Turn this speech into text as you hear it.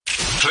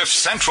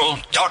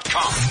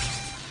CliffCentral.com.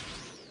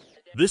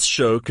 This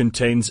show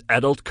contains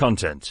adult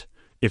content.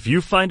 If you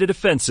find it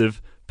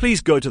offensive, please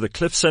go to the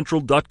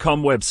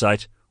CliffCentral.com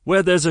website,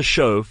 where there's a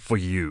show for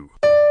you.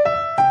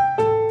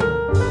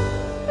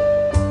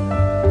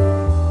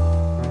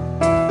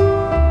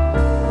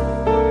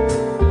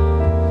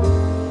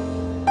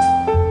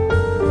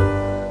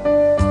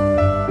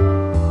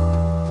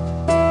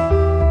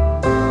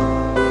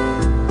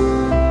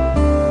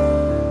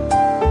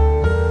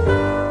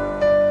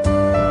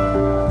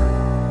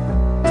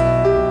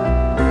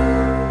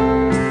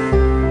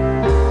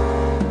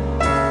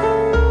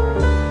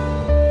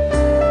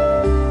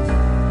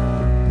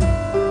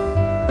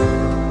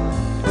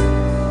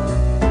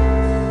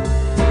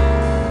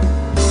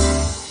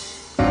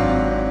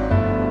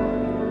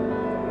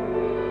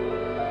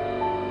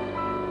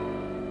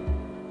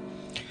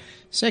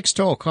 Sex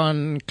Talk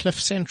on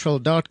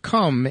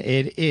CliffCentral.com.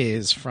 It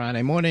is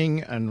Friday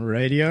morning and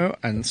radio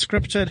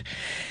unscripted.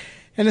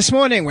 And this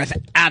morning,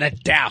 without a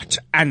doubt,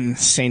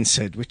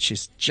 uncensored, which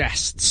is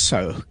just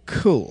so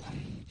cool.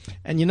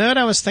 And you know what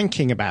I was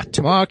thinking about?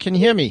 Tamar, can you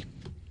hear me?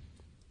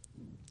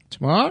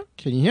 Tamar,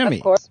 can you hear me?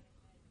 Of course.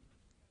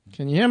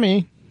 Can you hear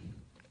me?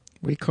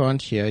 We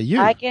can't hear you.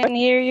 I can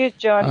hear you,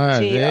 John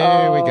T.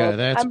 There we go.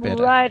 That's I'm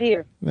better. right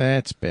here.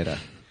 That's better.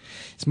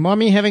 Is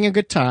Mommy having a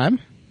good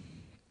time?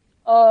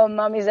 Oh,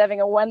 Mommy's having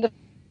a wonderful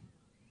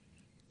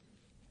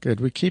Good.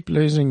 We keep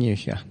losing you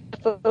here.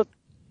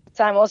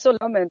 time. Also,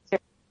 moment.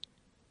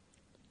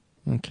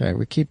 Okay,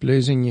 we keep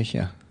losing you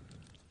here.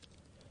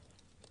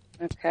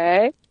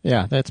 Okay.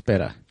 Yeah, that's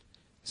better.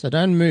 So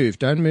don't move.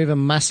 Don't move a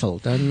muscle.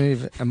 Don't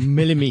move a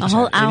millimeter. A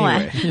whole hour.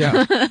 Anywhere.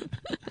 Yeah.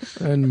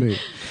 Don't move.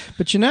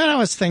 But you know what I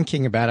was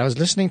thinking about? I was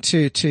listening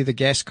to the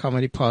Gas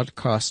Comedy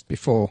podcast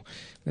before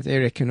with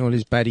Eric and all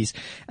his buddies.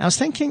 I was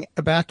thinking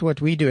about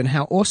what we do and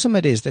how awesome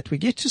it is that we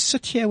get to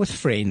sit here with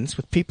friends,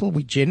 with people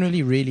we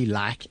generally really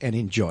like and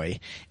enjoy,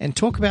 and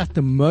talk about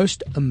the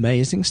most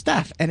amazing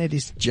stuff. And it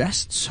is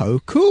just so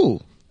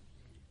cool.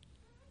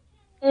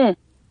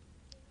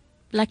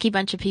 Lucky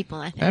bunch of people,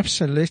 I think.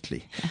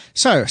 Absolutely.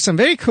 So, some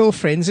very cool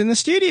friends in the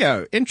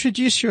studio.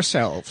 Introduce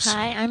yourselves.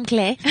 Hi, I'm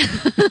Claire.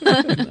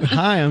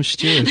 Hi, I'm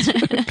Stuart,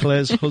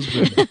 Claire's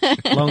husband,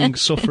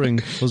 long-suffering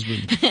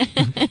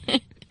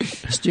husband.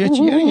 Stuart,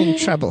 you're getting in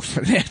trouble for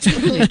that.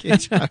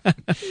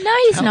 No,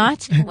 he's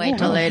not. Wait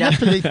till later.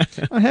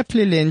 I'll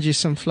happily lend you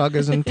some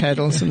floggers and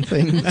paddles and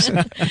things.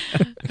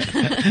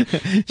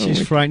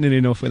 She's frightening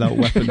enough without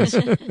weapons.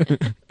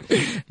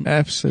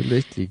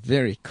 Absolutely.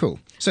 Very cool.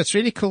 So it's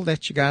really cool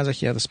that you guys are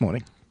here this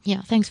morning.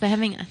 Yeah, thanks for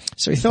having us.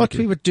 So we thought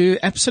we would do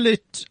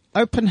absolute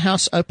open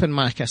house, open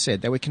mic, I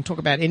said, that we can talk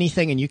about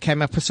anything, and you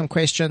came up with some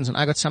questions and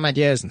I got some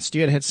ideas and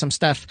Stuart had some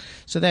stuff.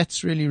 So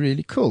that's really,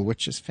 really cool,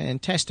 which is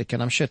fantastic.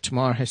 And I'm sure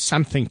Tamar has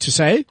something to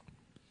say.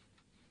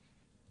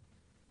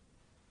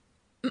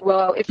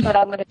 Well, if not,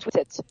 I'm going to tweet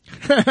it.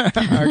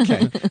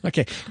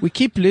 Okay. We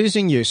keep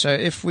losing you. So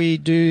if we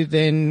do,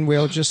 then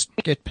we'll just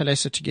get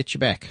Palesa to get you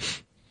back.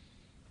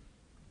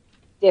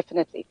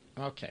 Definitely.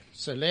 Okay.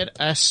 So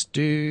let's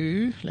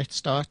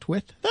start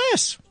with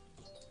this.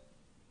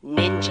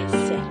 Ninja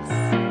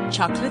sex,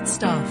 chocolate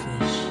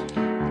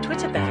starfish,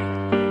 Twitter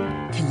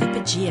bag,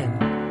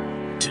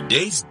 Calipagian.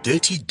 Today's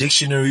dirty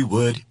dictionary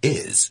word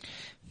is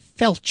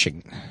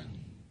Felching.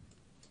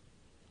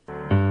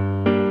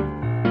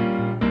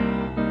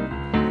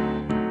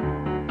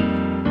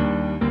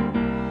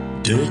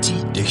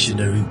 dirty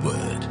dictionary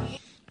word.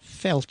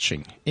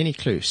 Felching. Any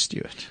clue,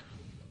 Stuart?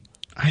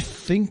 I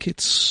think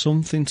it's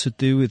something to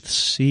do with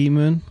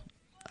semen.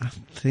 I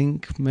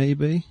think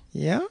maybe.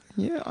 Yeah,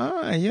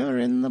 you're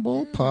in the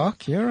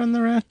ballpark. You're on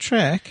the right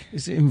track.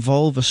 Does it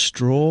involve a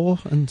straw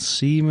and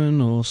semen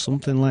or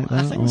something like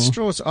that? I think the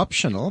straw's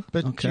optional,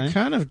 but Okay. you're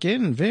kind of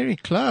getting very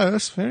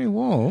close, very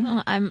warm.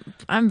 Oh,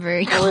 I'm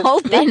very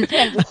cold then.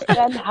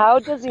 And how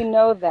does he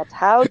know that?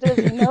 How does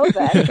he know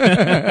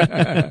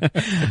that?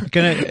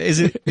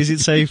 Is it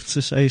safe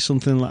to say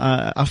something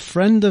like a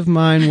friend of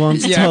mine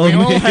once Yeah, told we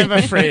me? all have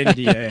a friend,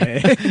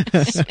 yeah.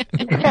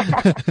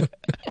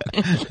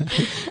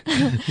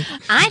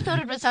 I thought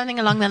it was something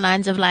along the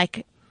lines of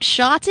like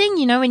shorting,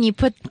 you know, when you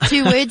put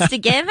two words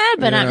together,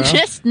 but I'm Yeah.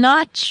 just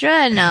not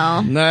sure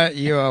now. No,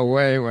 you are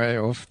way, way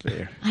off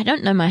there. I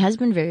don't know my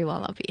husband very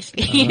well,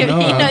 obviously. He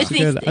Oh, knows these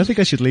good. things. I think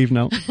I should leave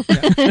now.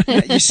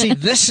 You see,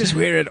 this is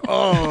where it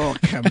all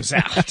comes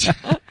out.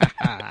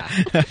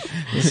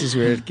 This is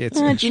where it gets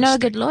Do you know a interesting.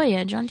 good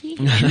lawyer, John T?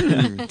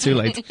 Too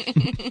late.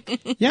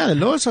 Yeah, the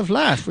laws of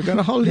life. We've got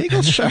a whole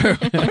legal show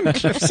on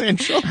Cliff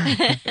Central.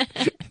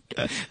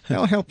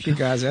 They'll help you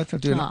guys out. They'll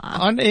do an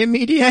on-air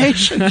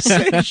mediation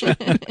session.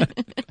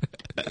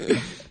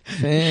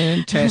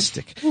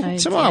 Fantastic.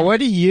 Tamar, what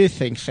do you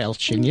think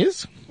felching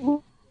is?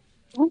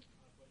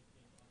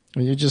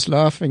 Are you just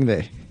laughing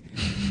there?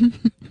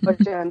 But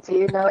John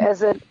T,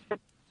 as a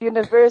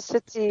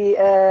university,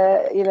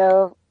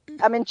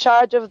 I'm in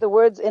charge of the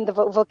words in the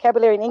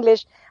vocabulary in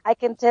English. I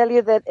can tell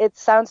you that it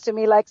sounds to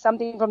me like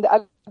something from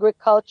the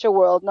agriculture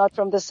world, not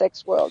from the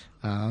sex world.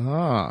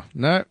 Ah,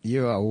 no,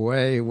 you are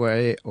way,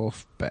 way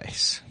off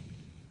base.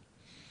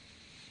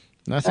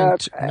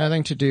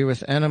 Nothing to do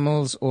with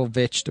animals or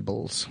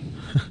vegetables.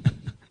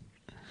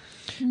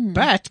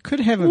 But could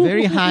have a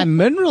very high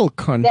mineral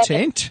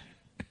content.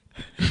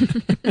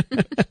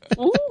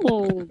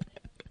 Ooh.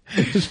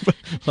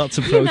 Lots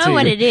of You protein. know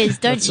what it is,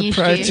 don't Lots you, of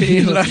Stu?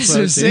 protein, lots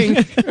of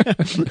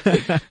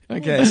zinc.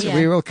 Okay, so Yeah.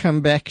 we will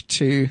come back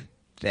to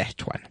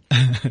that one.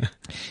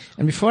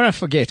 And before I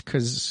forget,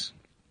 because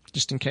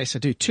just in case I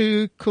do,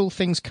 2 cool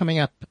things coming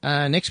up.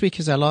 Next week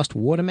is our last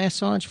water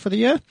massage for the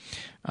year,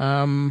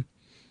 on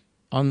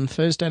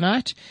Thursday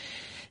night.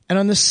 And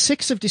on the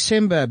 6th of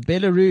December,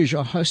 Bella Rouge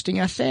are hosting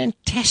a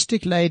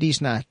fantastic ladies'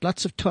 night.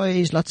 Lots of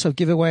toys, lots of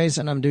giveaways,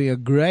 and I'm doing a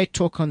great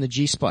talk on the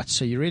G-spot.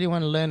 So you really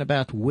want to learn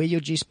about where your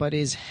G-spot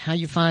is, how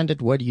you find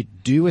it, what do you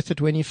do with it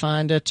when you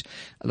find it,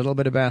 a little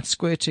bit about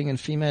squirting and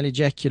female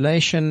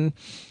ejaculation.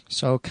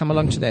 So come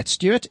along to that.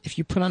 Stuart, if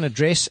you put on a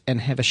dress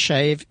and have a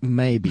shave,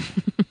 maybe.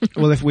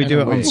 Well, if we do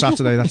it Anyway. on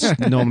Saturday, that's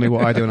normally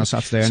what I do on a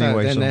Saturday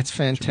anyway. So then so that's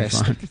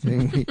fantastic.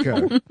 There we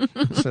go.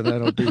 So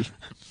that'll be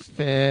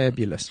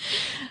fabulous.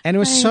 And it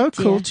was so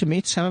cool to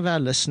meet some of our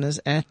listeners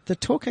at the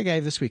talk I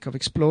gave this week of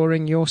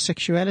exploring your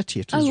sexuality.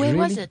 It was Where really,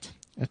 was it?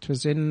 It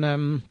was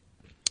in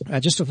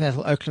just off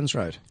Oaklands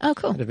Road. Oh,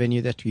 cool. At a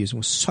venue that we use. It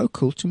was so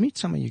cool to meet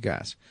some of you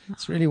guys.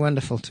 It's really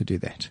wonderful to do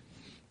that.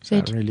 So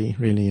Good. I really,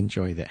 really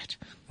enjoy that.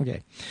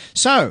 Okay.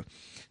 So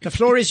the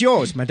floor is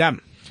yours,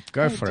 madame.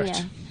 Go for it.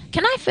 Dear.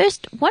 Can I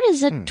first, what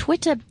is a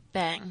Twitter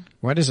bang?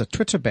 What is a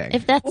Twitter bang?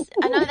 If that's,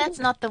 I know that's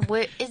not the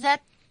word. Is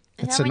that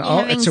It's when an you're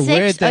old- having it's a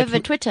word sex that over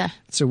Twitter?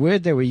 It's a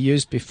word that we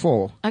used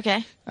before.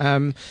 Okay.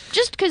 Um,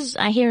 Just because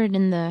I hear it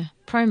in the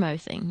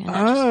promo thing. And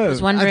I just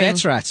was wondering.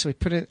 that's right. So we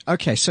put it.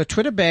 Okay, so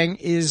Twitter bang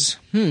is.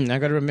 I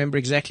got to remember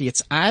exactly.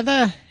 It's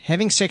either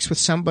having sex with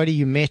somebody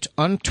you met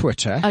on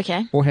Twitter,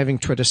 Okay. or having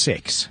Twitter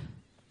sex.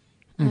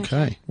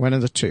 Okay. One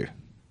of the two.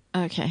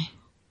 Okay.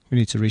 We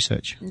need to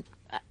research.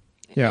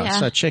 Yeah. Yeah.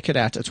 So check it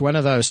out. It's one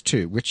of those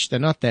two, which they're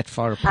not that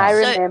far I apart.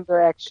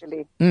 remember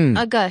actually.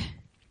 I'll go.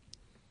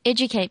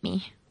 Educate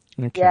me.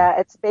 Okay. Yeah,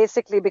 it's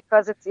basically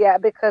because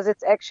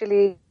it's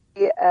actually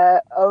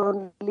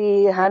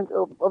only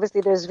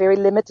obviously there's very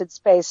limited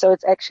space, so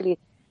it's actually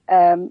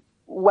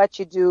what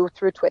you do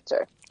through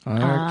Twitter.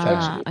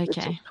 Okay.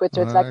 Okay.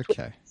 Twitter, it's like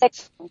Okay.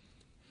 sex.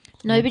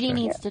 Nobody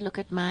needs to look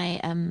at my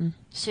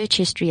search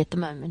history at the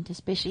moment,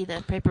 especially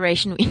the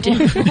preparation we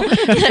did for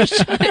the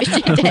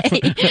show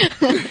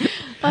today.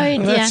 Oh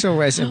dear. That's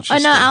always Oh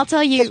interesting. no, I'll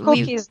tell The you.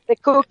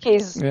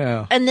 cookies.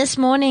 Yeah. And this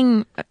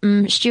morning,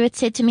 Stuart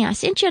said to me, I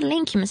sent you a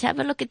link. You must have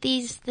a look at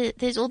these.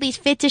 There's all these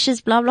fetishes,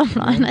 blah, blah,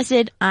 blah. And I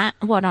said,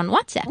 what, on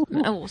WhatsApp?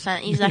 Oh, so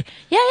he's like,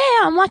 yeah,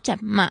 on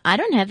WhatsApp. I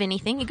don't have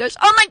anything. He goes,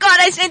 oh my God,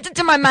 I sent it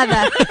to my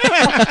mother.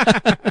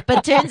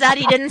 But turns out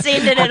he didn't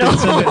send it at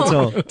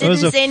all. That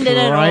was a Didn't send it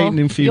at all.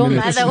 frightening few Your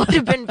minutes. mother would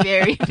have been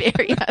very,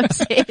 very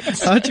upset.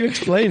 How do you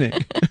explain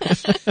it?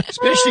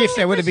 Especially if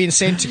they would have been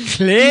sent to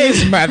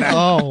Claire's mother.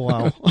 Oh,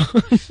 wow.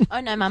 Oh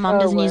no, my mom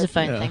doesn't use a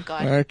phone, thank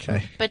God.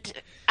 Okay. But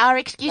our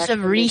excuse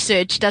of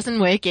research doesn't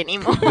work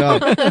anymore.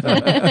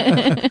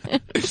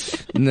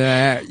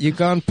 No, you've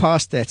gone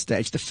past that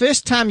stage. The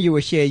first time you were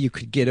here, you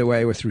could get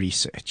away with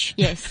research.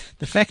 Yes.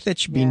 The fact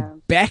that you've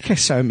been back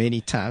so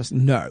many times,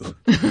 no,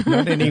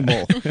 not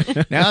anymore.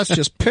 Now it's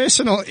just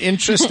personal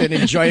interest and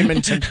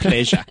enjoyment and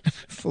pleasure.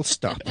 Full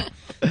stop.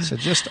 So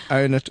just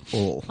own it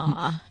all.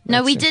 No,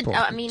 That's we did.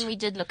 important. I mean, we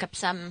did look up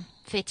some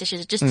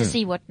fetishes just to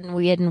see what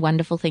weird and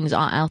wonderful things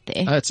are out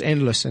there. Oh, it's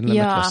endless and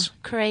Yeah, limitless.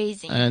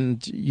 crazy.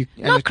 And you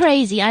and Not it-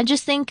 crazy. I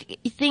just think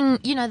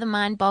the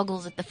mind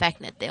boggles at the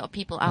fact that there are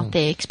people out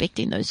there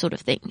expecting those sort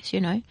of things,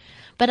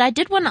 But I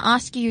did want to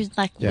ask you,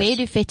 where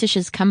do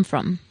fetishes come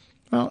from?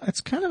 Well,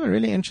 it's kind of a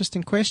really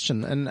interesting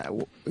question.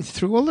 And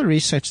through all the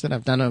research that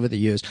I've done over the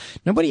years,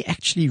 nobody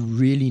actually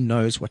really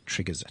knows what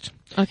triggers it.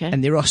 Okay.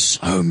 And there are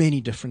so many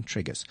different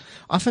triggers.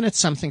 Often it's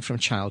something from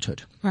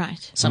childhood,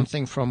 Right.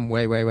 something from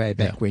way, way, way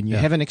back when you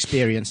have an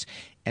experience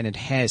and it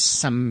has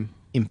some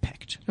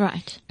impact.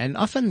 Right. And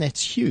often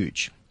that's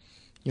huge.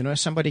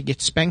 Somebody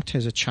gets spanked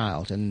as a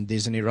child and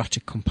there's an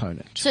erotic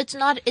component. So it's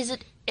not, is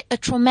it a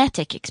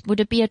traumatic, would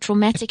it be a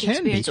traumatic It can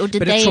experience be, or did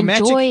but a they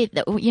traumatic- enjoy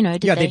that,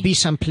 did they? There'd be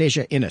some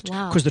pleasure in it.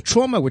 Wow. Because the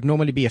trauma would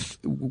normally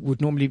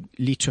would normally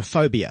lead to a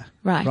phobia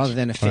Right. rather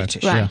than a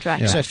fetish.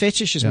 Right. So a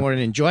fetish is more an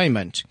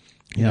enjoyment,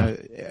 Yeah.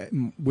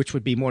 which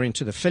would be more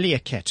into the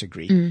philia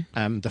category.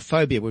 The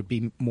phobia would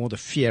be more the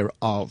fear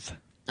of.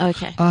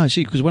 Okay. I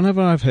see, because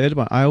whenever I've heard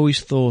about it, I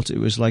always thought it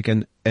was like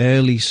an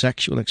early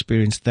sexual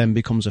experience then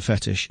becomes a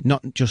fetish,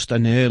 not just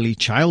an early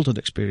childhood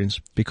experience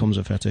becomes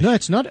a fetish. No,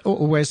 it's not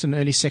always an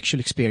early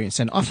sexual experience,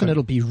 and often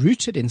it'll be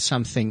rooted in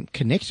something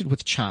connected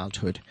with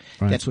childhood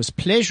that was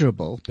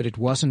pleasurable, but it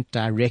wasn't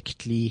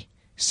directly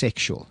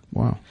sexual.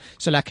 Wow.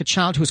 So like a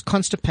child who's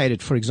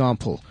constipated, for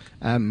example,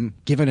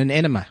 given an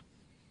enema.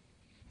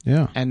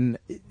 Yeah. And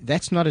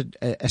that's not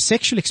a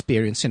sexual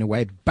experience in a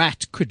way,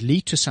 but could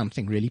lead to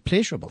something really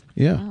pleasurable.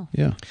 Yeah.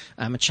 Yeah.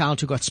 A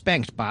child who got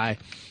spanked by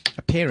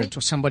a parent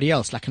or somebody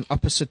else, like an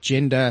opposite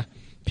gender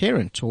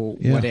parent or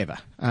whatever.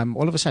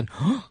 All of a sudden,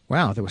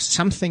 wow, there was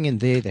something in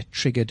there that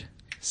triggered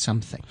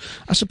something.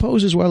 I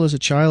suppose as well as a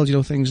child,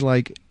 things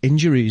like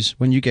injuries.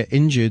 When you get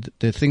injured,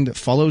 the thing that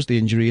follows the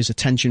injury is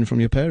attention from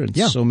your parents.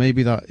 Yeah. So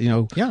maybe that,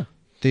 Yeah.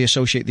 they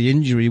associate the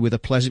injury with a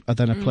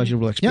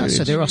pleasurable Yeah, experience.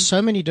 so there are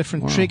so many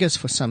different triggers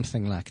for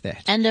something like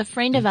that. And a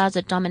friend of ours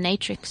at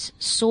Dominatrix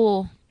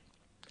saw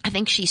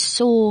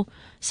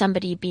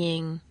somebody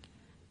being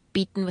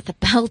beaten with a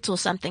belt or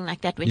something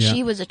like that when Yeah.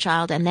 she was a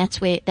child, and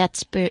that's where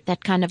that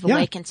kind of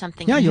awakened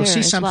something. Yeah, in you'll her see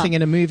as something well.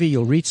 in a movie,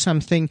 you'll read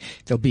something,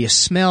 there'll be a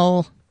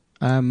smell,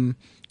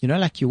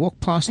 like you walk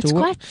past It's or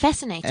walk, quite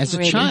fascinating. as a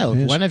really. child,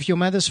 Yes. one of your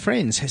mother's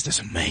friends has this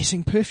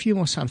amazing perfume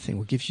or something,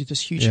 will give you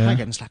this huge Yeah. hug,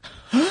 and it's like,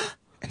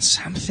 and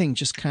something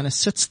just kind of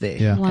sits there.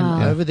 Yeah. Wow.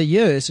 And over the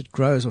years, it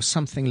grows, or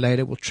something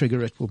later will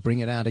trigger it, will bring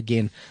it out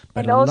again.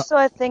 But And a lo- also,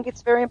 I think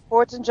it's very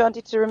important,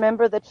 Jonty, to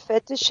remember that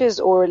fetishes,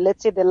 or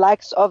let's say the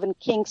likes of and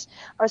kinks,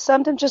 are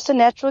sometimes just a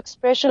natural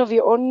expression of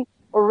your own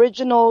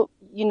original,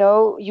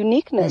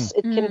 uniqueness.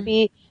 It can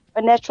be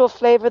a natural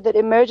flavor that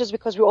emerges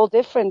because we're all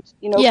different.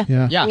 Yeah.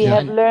 Yeah. we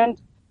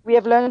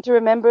have learned to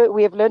remember.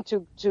 We have learned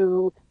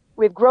to.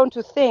 We've grown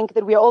to think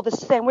that we are all the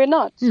same. We're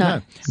not.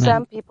 No.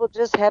 Some people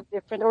just have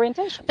different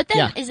orientations. But then,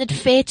 Yeah. is it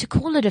fair to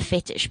call it a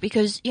fetish?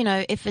 Because,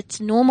 if it's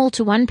normal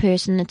to one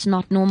person, it's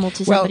not normal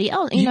to Well, somebody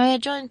else.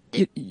 John,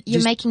 you you're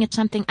just- making it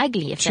something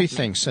ugly. If Two that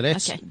things. So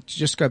let's Okay.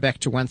 just go back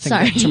to one thing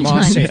Sorry, that Tamar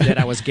John. said that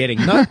I was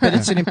getting. No, but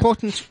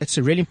it's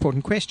a really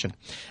important question.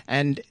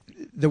 And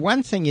the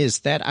one thing is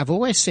that I've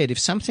always said, if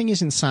something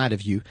is inside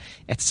of you,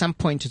 at some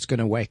point it's going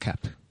to wake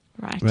up.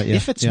 Right. Right, yeah.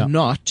 If it's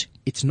not,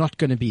 it's not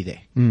going to be there.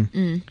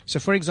 So,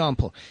 for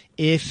example,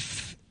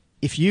 if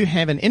you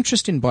have an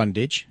interest in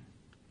bondage,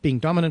 being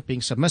dominant,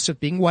 being submissive,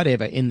 being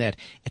whatever, in that,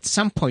 at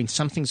some point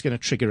something's going to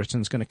trigger it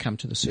and it's going to come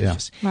to the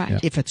surface. Right. Yeah.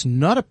 If it's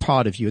not a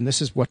part of you, and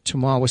this is what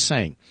Tamar was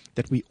saying,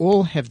 that we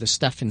all have the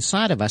stuff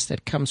inside of us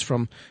that comes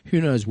from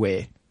who knows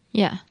where,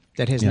 Yeah.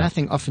 that has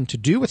nothing often to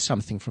do with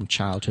something from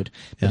childhood,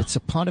 but Yeah. it's a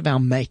part of our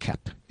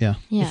makeup. Yeah.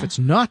 Yeah. If it's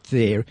not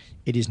there,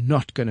 it is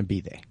not going to be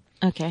there.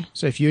 Okay.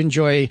 So if you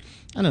enjoy,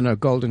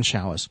 golden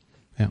showers,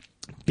 Yeah.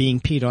 being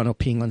peed on or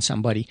peeing on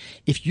somebody,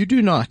 if you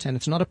do not, and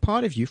it's not a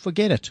part of you,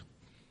 forget it.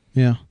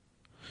 Yeah.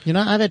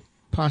 I've had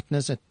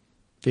partners at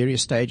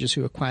various stages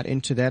who are quite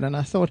into that, and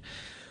I thought,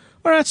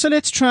 all right, so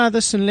let's try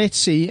this and let's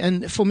see.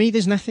 And for me,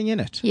 there's nothing in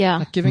it. Yeah.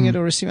 Like giving it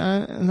or receiving,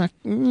 I'm like,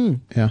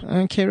 Yeah. I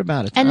don't care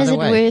about it. And is either it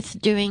way. worth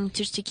doing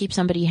just to keep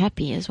somebody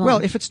happy as well?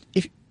 Well, if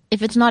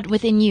it's not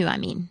within you, I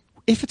mean.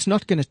 if it's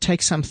not going to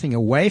take something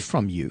away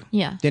from you,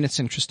 Yeah. then it's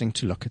interesting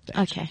to look at that.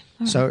 Okay.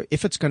 All So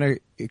if it's going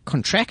to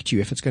contract you,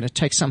 if it's going to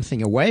take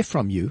something away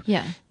from you,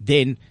 Yeah.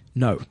 then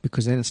no,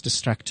 because then it's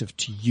destructive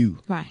to you.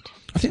 Right.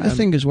 I think the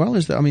thing as well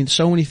is that,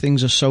 so many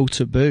things are so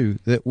taboo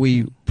that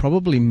we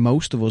probably,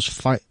 most of us,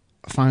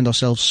 find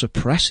ourselves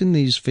suppressing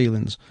these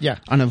feelings. Yeah.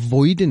 And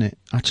avoiding it,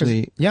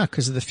 actually.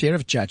 Because of the fear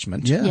of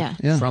judgment. Yeah.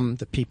 Yeah. From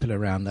the people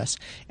around us.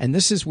 And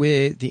this is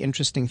where the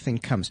interesting thing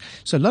comes.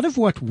 So a lot of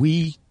what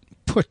we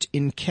put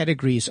in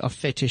categories of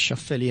fetish, of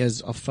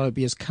philias, of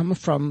phobias come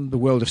from the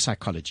world of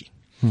psychology.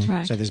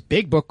 Right. So there's a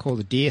big book called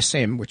the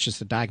DSM, which is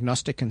the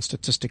Diagnostic and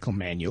Statistical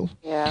Manual,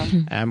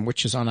 Yeah.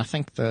 which is on, I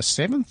think, the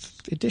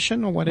 7th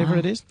edition or whatever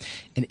it is.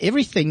 And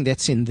everything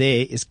that's in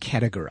there is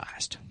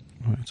categorized.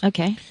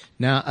 Okay.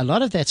 Now, a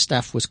lot of that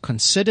stuff was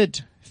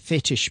considered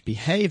fetish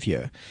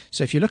behavior.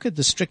 So if you look at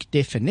the strict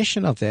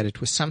definition of that,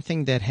 it was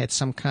something that had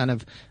some kind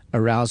of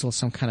arousal,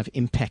 some kind of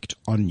impact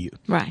on you.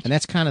 Right. And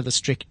that's kind of the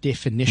strict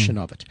definition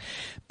of it.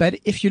 But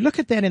if you look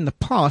at that in the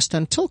past,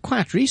 until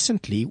quite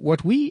recently,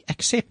 what we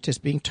accept as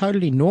being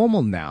totally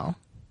normal now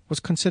was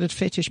considered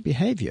fetish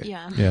behavior.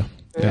 Yeah. Yeah.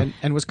 Yeah.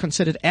 And was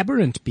considered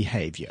aberrant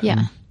behavior.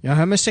 Yeah.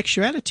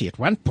 Homosexuality at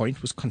one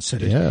point was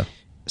considered Yeah.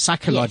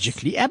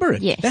 psychologically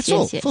aberrant. Yes, That's yes,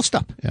 all. yes. Full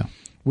stop. Yeah.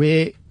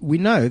 Where we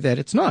know that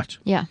it's not.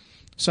 Yeah.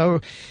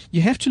 So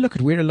you have to look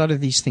at where a lot of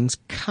these things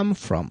come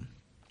from.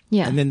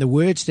 Yeah. And then the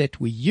words that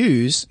we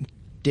use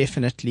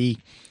definitely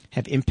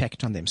have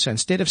impact on them. So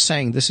instead of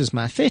saying this is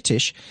my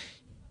fetish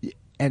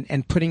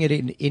and putting it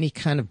in any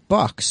kind of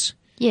box,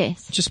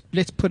 yes. just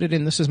let's put it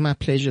in this is my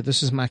pleasure,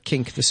 this is my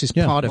kink, this is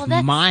Yeah. part Well, of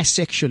that's- my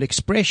sexual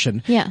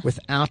expression Yeah.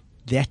 without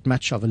that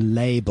much of a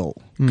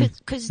label.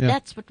 Because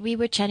that's what we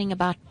were chatting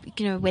about,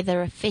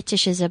 whether a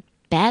fetish is a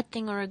bad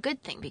thing or a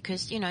good thing,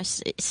 because, you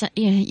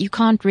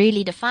can't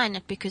really define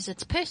it because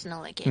it's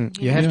personal again.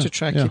 You have Yeah. to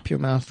try Yeah. keep your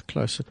mouth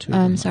closer to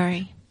I'm them.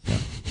 sorry.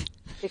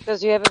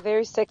 Because you have a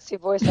very sexy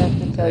voice, I have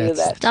to tell you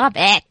that. Stop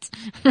it.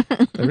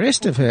 The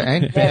rest of her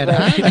ain't bad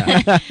Never.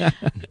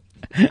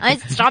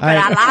 either. Stop it.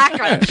 I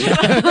like it.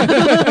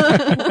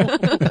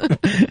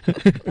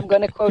 I'm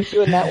going to quote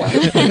you in that one.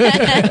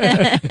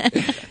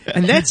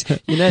 And that's,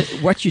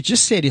 what you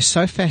just said is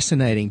so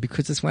fascinating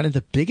because it's one of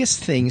the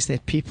biggest things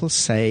that people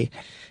say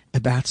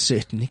about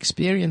certain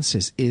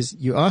experiences is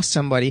you ask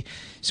somebody,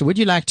 so would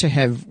you like to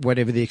have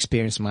whatever the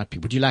experience might be?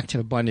 Would you like to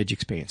have a bondage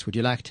experience? Would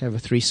you like to have a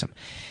threesome?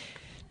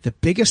 The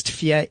biggest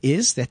fear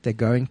is that they're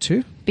going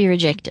to Be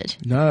rejected.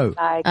 no,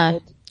 Like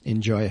it.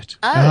 enjoy it.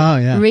 Oh, Oh,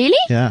 yeah. Really?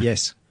 Yeah.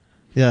 Yes.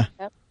 Yeah.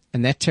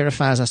 And that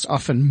terrifies us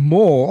often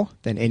more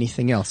than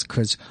anything else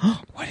because,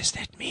 what does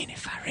that mean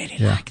if I really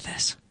like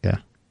this? Yeah.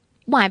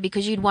 Why?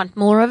 Because you'd want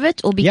more of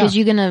it, or because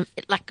Yeah. you're going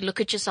to like look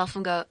at yourself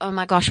and go, oh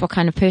my gosh, what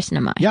kind of person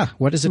am I? Yeah,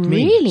 what does it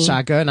mean? Really? So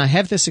I go and I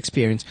have this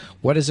experience.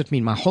 What does it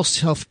mean? My whole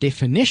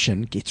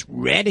self-definition gets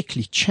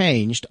radically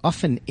changed,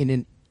 often in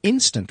an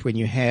instant when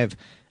you have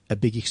a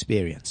big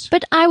experience.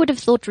 But I would have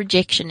thought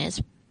rejection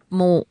is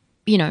more,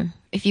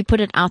 if you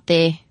put it out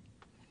there,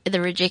 the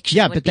rejection.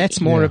 Yeah, would but be-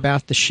 that's more Yeah.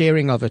 about the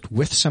sharing of it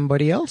with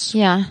somebody else,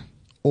 Yeah.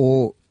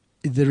 or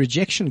the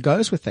rejection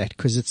goes with that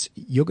because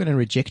you're going to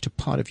reject a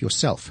part of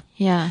yourself.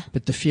 Yeah.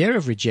 But the fear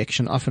of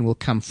rejection often will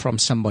come from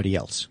somebody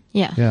else.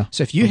 Yeah. Yeah.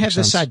 So if you have Makes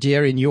this sense.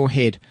 idea in your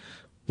head,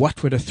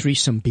 what would a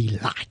threesome be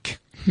like?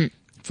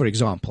 For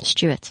example.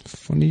 Stuart.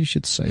 Funny you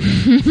should say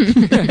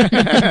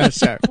that.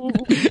 So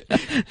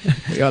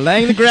you're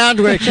laying the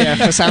groundwork here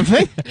for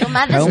something. Your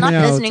mother's Help not me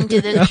out. listening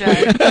to this show.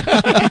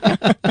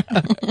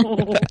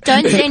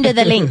 Don't send her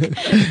the link.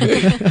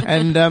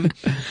 And,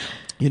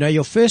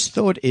 your first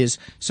thought is,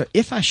 so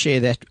if I share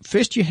that,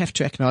 first you have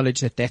to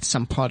acknowledge that that's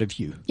some part of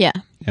you. Yeah.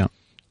 Yeah.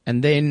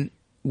 And then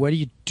what do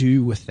you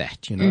do with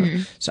that,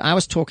 So I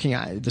was talking,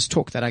 this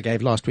talk that I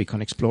gave last week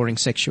on exploring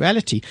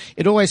sexuality,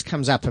 it always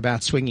comes up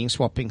about swinging,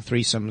 swapping,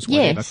 threesomes,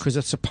 whatever, Yes. because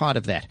it's a part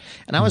of that.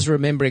 And I was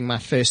remembering my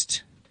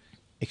first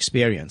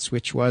experience,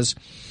 which was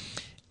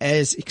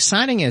as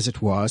exciting as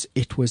it was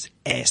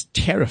as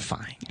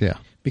terrifying. Yeah.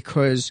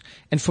 Because,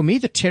 and for me,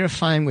 the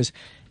terrifying was,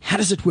 how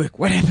does it work?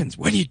 What happens?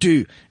 What do you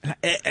do?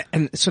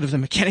 And sort of the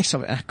mechanics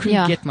of it. I couldn't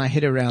Yeah. get my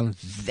head around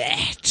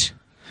that.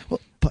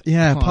 But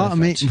yeah, Part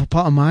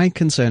part of my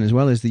concern as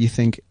well is that you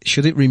think,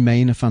 should it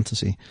remain a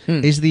fantasy?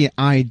 Is the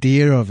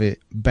idea of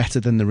it better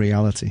than the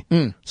reality?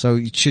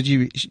 So should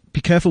you be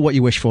careful what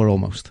you wish for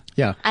almost?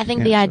 Yeah. I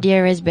think the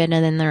idea is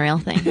better than the real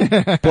thing.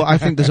 But I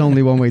think there's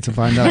only one way to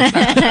find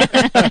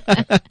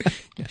out.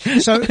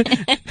 So,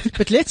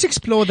 but let's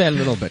explore that a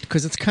little bit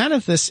because it's kind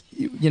of this,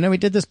 we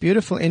did this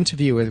beautiful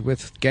interview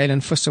with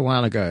Galen Fuss a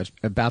while ago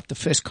about the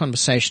first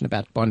conversation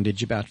about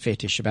bondage, about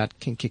fetish, about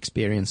kink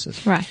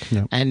experiences. Right.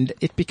 Yeah. And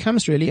it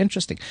becomes really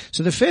interesting.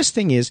 So the first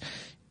thing is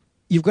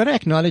you've got to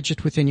acknowledge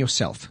it within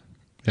yourself,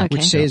 Okay.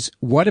 which says,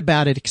 what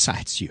about it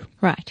excites you?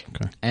 Right.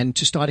 And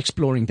to start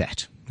exploring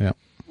that. Yeah.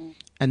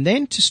 And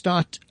then to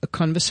start a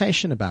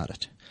conversation about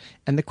it.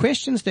 And the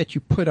questions that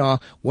you put are,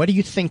 what do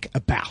you think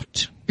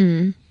about?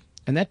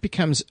 And that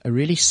becomes a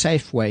really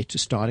safe way to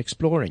start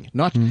exploring.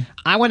 Not,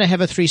 I want to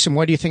have a threesome.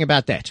 What do you think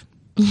about that?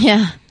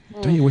 Yeah.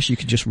 Don't you wish you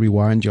could just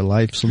rewind your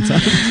life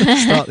sometimes?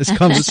 Start this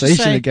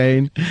conversation Say-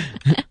 again.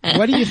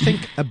 What do you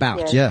think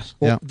about? Yeah.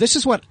 Or, Yeah. this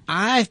is what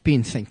I've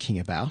been thinking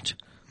about.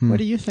 What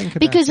do you think about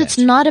Because that? it's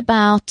not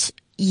about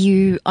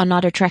you are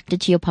not attracted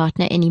to your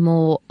partner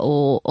anymore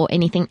or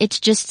anything. It's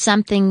just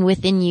something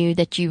within you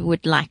that you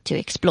would like to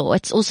explore.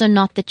 It's also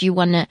not that you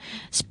want to,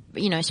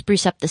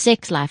 spruce up the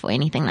sex life or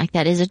anything like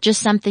that. Is it just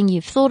something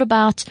you've thought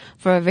about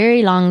for a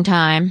very long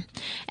time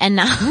and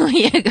now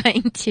you're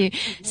going to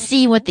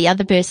see how the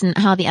other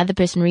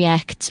person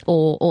reacts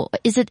or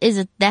is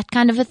it that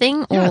kind of a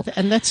thing? Or Yeah,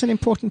 and that's an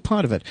important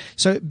part of it.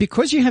 So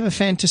because you have a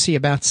fantasy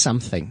about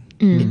something,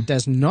 it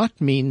does not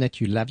mean that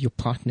you love your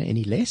partner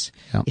any less.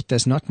 Yeah. It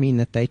does not mean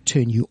that they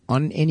turn you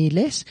on any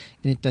less.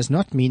 And it does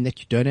not mean that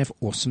you don't have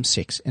awesome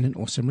sex and an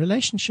awesome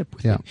relationship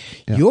with Yeah. them.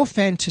 Yeah. Your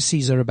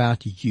fantasies are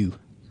about you.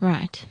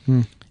 right.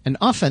 And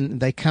often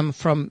they come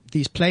from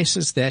these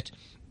places that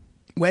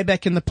way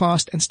back in the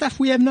past and stuff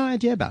we have no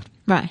idea about.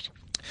 Right.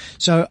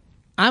 So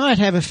I might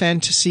have a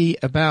fantasy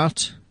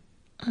about,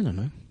 I don't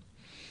know,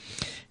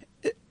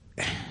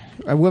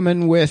 a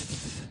woman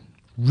with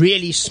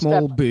really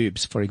small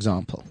boobs, for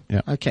example.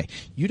 Yeah. Okay.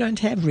 You don't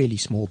have really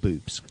small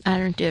boobs. I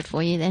don't do it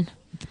for you then.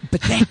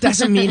 But that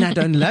doesn't mean I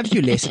don't love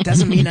you less. It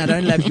doesn't mean I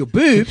don't love your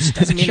boobs. It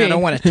doesn't mean I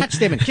don't want to touch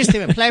them and kiss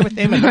them and play with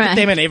them and look at Right.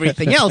 them and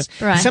everything else.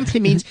 Right. It simply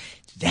means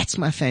that's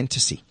my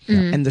fantasy.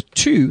 And the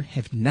two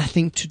have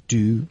nothing to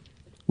do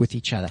with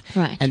each other.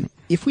 Right. And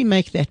if we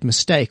make that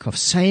mistake of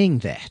saying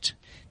that,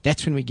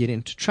 that's when we get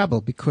into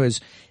trouble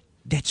because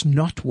that's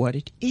not what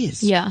it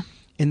is. Yeah.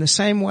 In the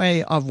same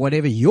way of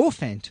whatever your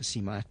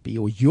fantasy might be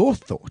or your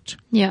thought.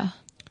 Yeah.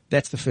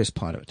 That's the first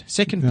part of it.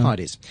 Second part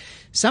is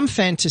some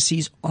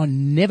fantasies are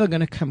never going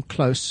to come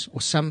close,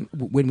 or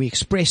when we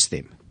express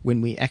them,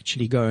 when we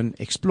actually go and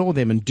explore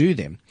them and do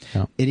them,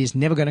 Yeah. it is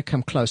never going to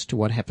come close to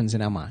what happens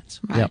in our minds.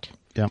 Right.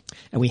 Yeah.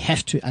 And we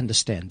have to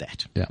understand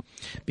that. Yeah.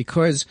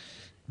 Because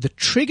the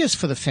triggers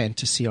for the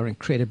fantasy are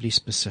incredibly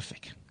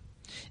specific.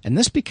 And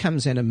this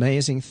becomes an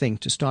amazing thing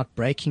to start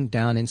breaking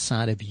down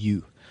inside of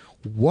you.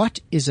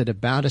 What is it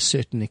about a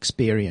certain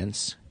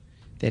experience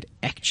that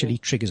actually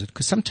triggers it?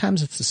 Because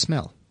sometimes it's the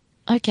smell.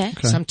 Okay.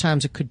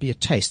 Sometimes it could be a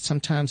taste.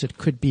 Sometimes it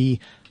could be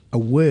a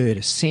word,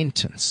 a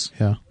sentence.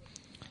 Yeah.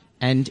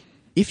 And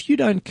if you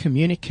don't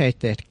communicate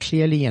that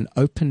clearly and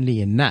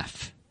openly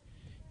enough,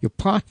 your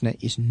partner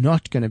is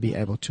not going to be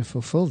able to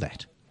fulfill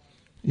that.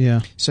 Yeah.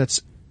 So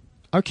it's,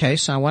 okay,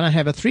 so I want to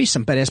have a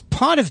threesome, but as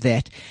part of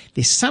that,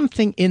 there's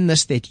something in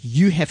this that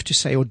you have to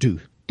say or do.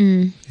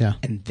 Yeah.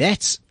 And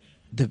that's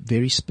the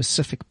very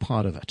specific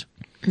part of it.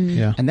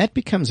 Yeah. And that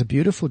becomes a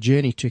beautiful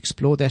journey to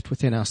explore that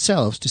within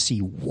ourselves, to see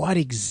what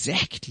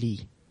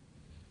exactly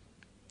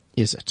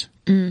is it.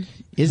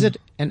 Is it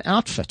an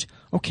outfit?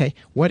 Okay,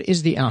 what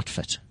is the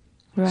outfit?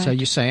 Right. So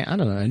you say, I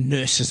don't know, a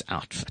nurse's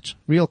outfit.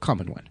 Real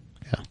common one.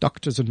 Yeah.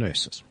 Doctors and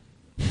nurses.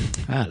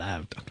 I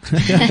love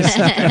doctors.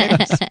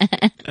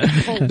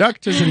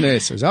 Doctors and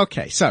nurses.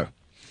 Okay, so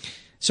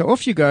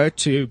off you go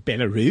to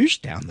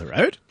Belarus down the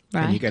road.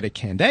 And Right. you go to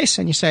Candace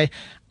and you say,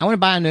 I want to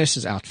buy a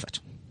nurse's outfit.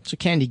 So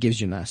Candy gives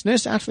you a nice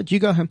nurse outfit. You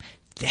go home.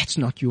 That's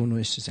not your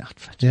nurse's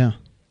outfit. Yeah.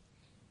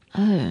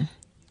 Oh.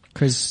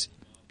 Because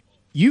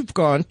you've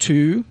gone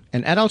to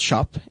an adult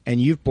shop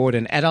and you've bought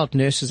an adult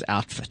nurse's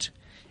outfit.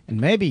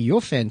 And maybe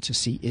your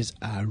fantasy is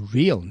a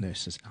real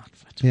nurse's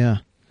outfit. Yeah.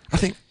 I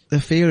think the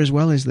fear as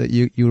well is that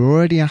you're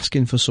already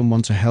asking for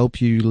someone to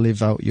help you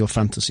live out your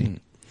fantasy.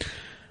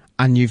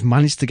 And you've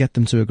managed to get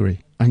them to agree.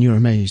 And you're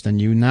amazed. And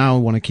you now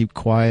want to keep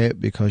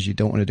quiet because you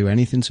don't want to do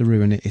anything to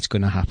ruin it. It's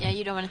going to happen. Yeah,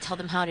 you don't want to tell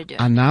them how to do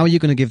it. And now you're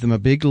going to give them a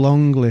big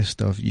long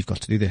list of, you've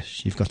got to do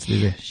this, you've got to do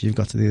this, you've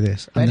got to do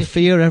this. But And the if-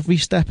 fear every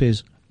step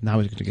is, now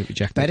it's going to get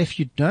rejected. But if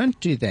you don't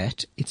do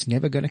that, it's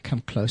never going to come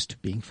close to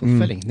being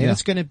fulfilling. Then yeah.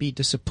 it's going to be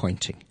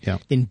disappointing. Yeah.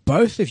 Then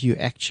both of you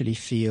actually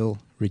feel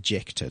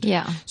rejected.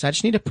 Yeah. So I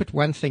just need to put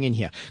one thing in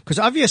here. Because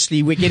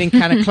obviously we're getting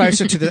kind of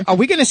closer to the, are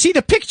we going to see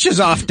the pictures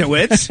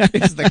afterwards?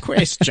 Is the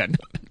question.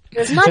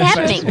 It's not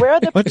happening. Where are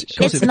the What?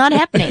 pictures? It's not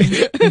happening.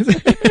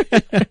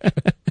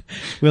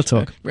 We'll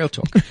talk. We'll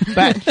talk.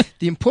 But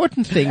the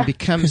important thing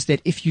becomes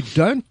that if you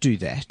don't do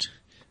that,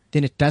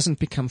 then it doesn't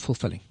become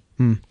fulfilling.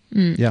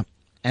 Yeah.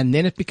 And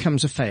then it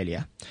becomes a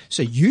failure.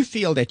 So you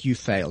feel that you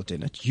failed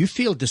in it. You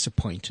feel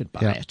disappointed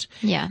by Yeah. it.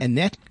 Yeah. And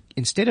that,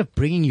 instead of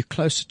bringing you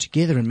closer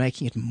together and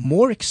making it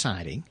more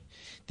exciting,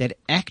 that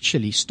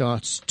actually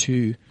starts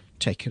to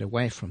take it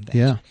away from that.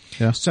 Yeah.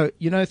 Yeah. So,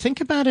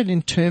 think about it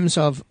in terms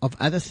of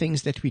other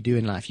things that we do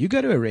in life. You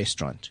go to a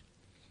restaurant.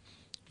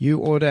 You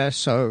order,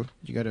 so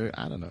you go to,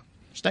 I don't know,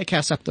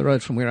 steakhouse up the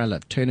road from where I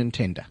live, Turn and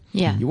Tender.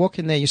 Yeah. You walk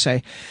in there, you say,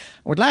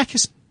 I would like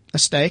a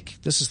steak.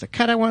 This is the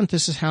cut I want.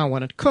 This is how I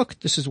want it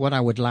cooked. This is what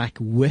I would like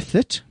with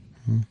it.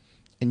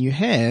 And you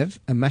have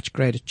a much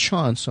greater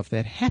chance of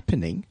that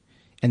happening,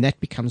 and that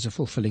becomes a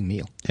fulfilling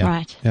meal. Yeah.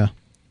 Right. Yeah.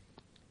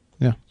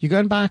 Yeah. You go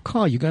and buy a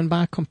car. You go and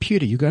buy a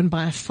computer. You go and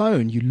buy a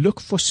phone. You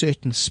look for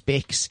certain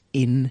specs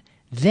in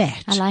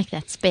that. I like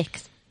that.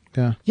 Specs.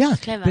 Yeah. Yeah,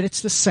 Clever. but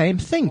it's the same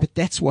thing, but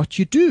that's what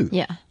you do.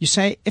 Yeah. You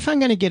say, if I'm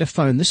going to get a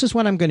phone, this is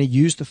what I'm going to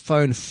use the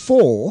phone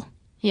for.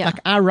 Yeah. Like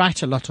I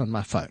write a lot on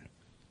my phone.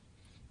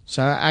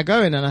 So I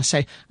go in and I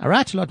say, I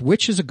write a lot,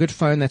 which is a good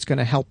phone that's going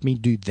to help me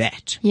do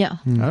that? Yeah.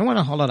 I don't want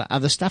a whole lot of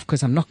other stuff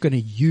because I'm not going to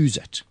use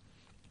it.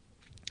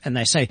 And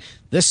they say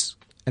this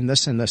and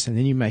this and this, and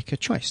then you make a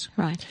choice.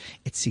 Right.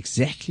 It's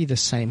exactly the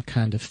same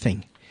kind of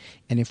thing.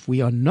 And if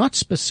we are not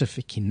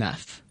specific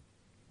enough,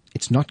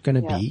 it's not going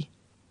to be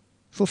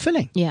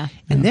fulfilling. Yeah.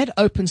 And that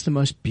opens the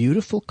most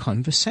beautiful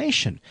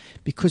conversation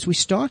because we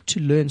start to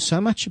learn so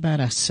much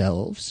about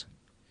ourselves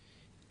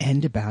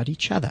and about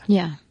each other.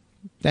 Yeah.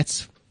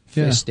 That's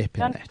Yeah. first step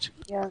in that.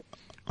 Yeah.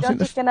 think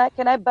Jonty,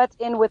 can I butt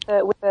in with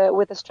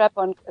a strap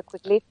on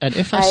quickly? And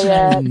if I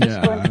say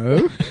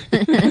no,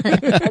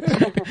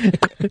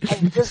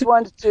 I just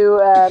want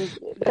to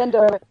bend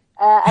over.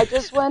 I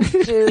just want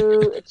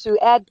to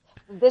add.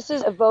 This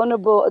is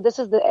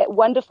the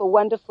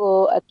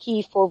wonderful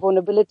key for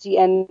vulnerability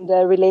and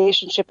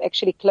relationship,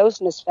 actually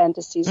closeness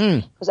fantasies.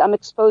 Because I'm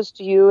exposed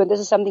to you, and this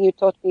is something you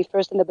taught me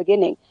first in the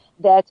beginning,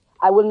 that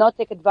I will not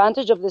take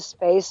advantage of this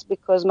space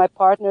because my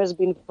partner has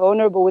been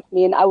vulnerable with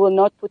me, and I will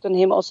not put on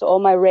him also all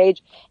my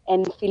rage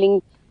and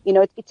feeling,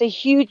 it's a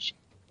huge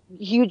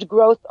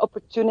growth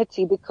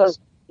opportunity because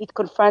it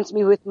confronts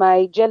me with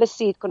my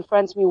jealousy. It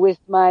confronts me with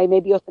my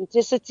maybe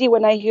authenticity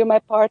when I hear my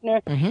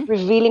partner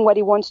revealing what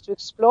he wants to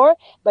explore.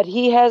 But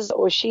he has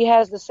or she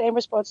has the same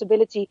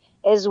responsibility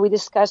as we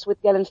discussed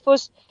with Galen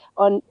Fuss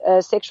on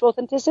sexual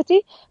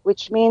authenticity,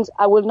 which means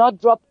I will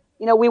not drop.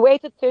 We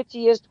waited 30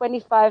 years,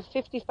 25,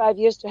 55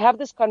 years to have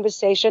this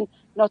conversation.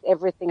 Not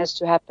everything has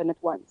to happen at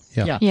once.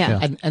 Yeah.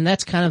 Yeah. And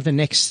that's kind of the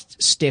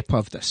next step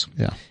of this.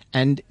 Yeah.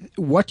 And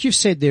what you've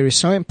said there is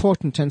so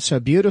important and so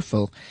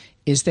beautiful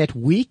is that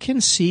we can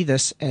see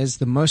this as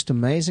the most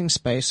amazing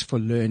space for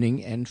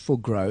learning and for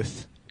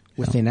growth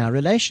within our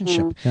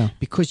relationship. Yeah.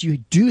 Because you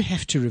do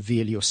have to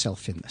reveal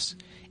yourself in this.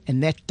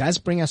 And that does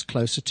bring us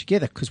closer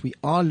together because we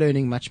are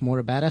learning much more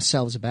about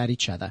ourselves, about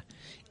each other.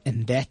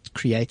 And that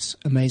creates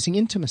amazing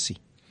intimacy.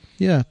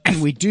 Yeah.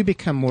 And we do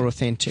become more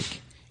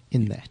authentic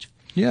in that.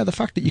 Yeah, the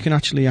fact that you can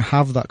actually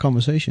have that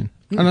conversation.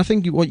 And I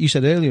think what you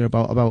said earlier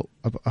about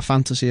a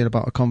fantasy and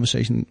about a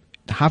conversation,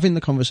 having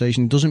the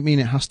conversation doesn't mean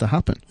it has to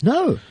happen.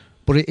 No.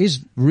 But it is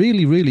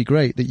really, really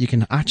great that you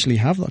can actually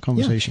have that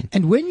conversation. Yeah.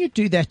 And when you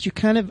do that, you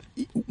kind of,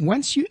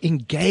 once you're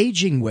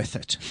engaging with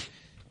it,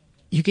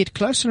 you get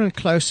closer and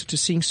closer to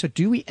seeing, so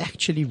do we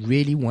actually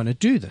really want to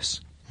do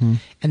this?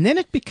 And then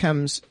it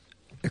becomes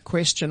a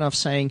question of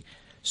saying,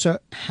 so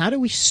how do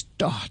we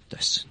start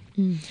this?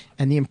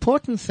 And the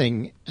important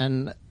thing,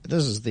 and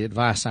this is the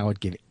advice I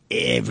would give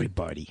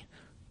everybody,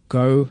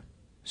 go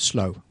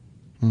slow.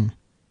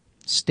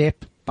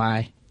 Step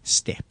by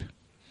step.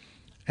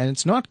 And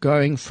it's not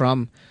going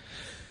from,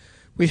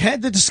 we've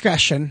had the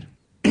discussion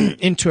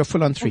into a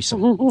full-on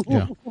threesome.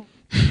 Yeah.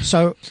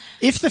 So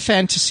if the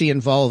fantasy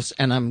involves,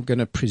 and I'm going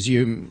to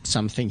presume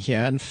something here,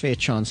 and fair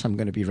chance I'm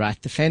going to be right,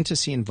 the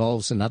fantasy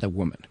involves another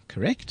woman,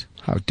 correct?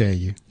 How dare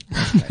you?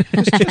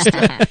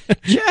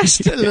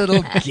 Just a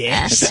little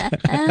guess.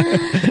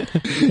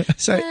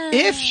 So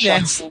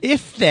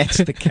if that's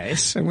the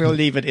case, and we'll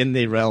leave it in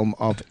the realm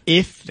of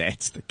if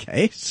that's the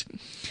case,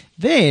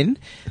 then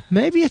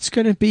maybe it's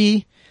going to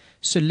be,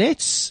 so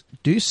let's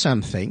do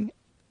something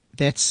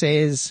that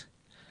says,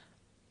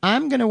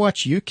 I'm going to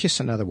watch you kiss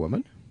another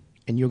woman,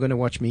 and you're going to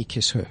watch me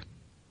kiss her.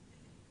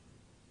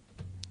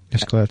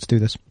 Yes, Claire, let's do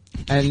this.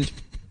 And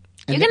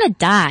You're going to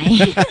die.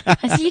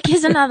 I see you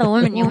kiss another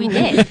woman, you'll be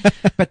dead.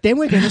 but then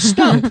we're going to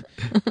stop,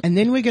 and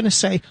then we're going to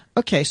say,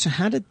 okay, so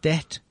how did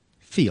that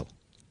feel?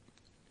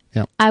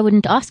 I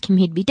wouldn't ask him,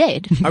 he'd be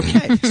dead.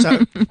 Okay,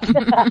 so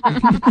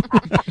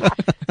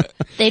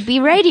There'd be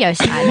radio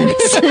silence.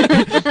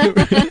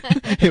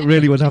 It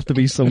really would have to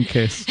be some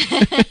kiss.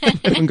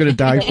 I'm going to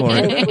die for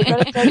it. We're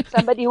going to take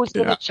somebody who's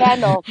in the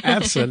channel.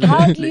 absolutely.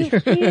 How do you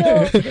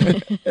feel?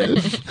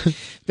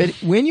 But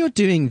when you're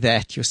doing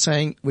that, you're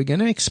saying, we're going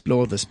to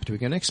explore this, but we're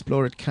going to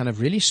explore it kind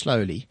of really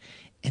slowly,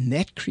 and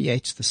that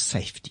creates the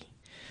safety.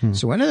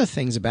 So one of the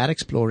things about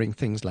exploring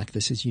things like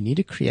this is you need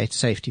to create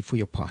safety for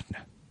your partner,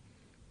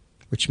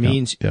 which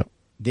means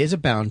there's a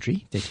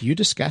boundary that you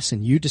discuss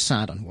and you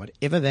decide on,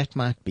 whatever that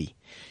might be.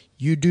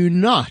 You do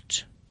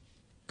not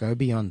go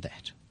beyond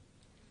that.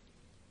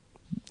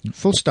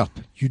 Full stop.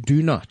 You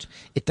do not.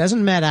 It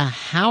doesn't matter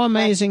how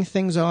amazing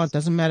things are. It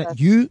doesn't matter.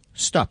 You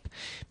stop,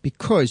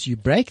 because you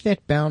break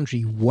that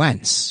boundary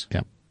once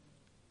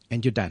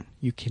and you're done.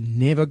 You can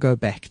never go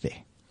back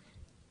there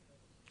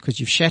because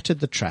you've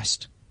shattered the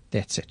trust.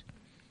 That's it.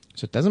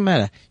 So it doesn't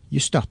matter. You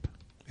stop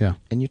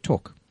and you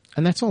talk,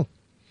 and that's all.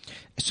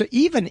 So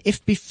even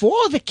if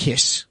before the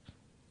kiss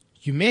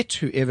you met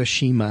whoever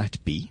she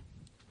might be,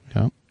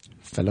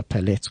 Philippa,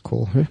 let's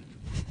call her.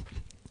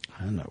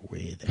 I don't know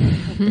where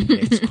that.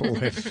 Let's call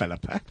her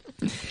Philippa.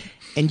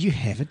 And you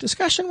have a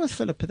discussion with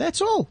Philippa.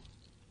 That's all.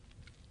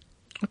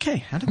 Okay,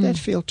 how did that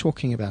feel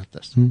talking about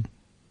this?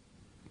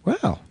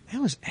 Wow, that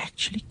was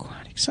actually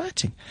quite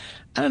exciting.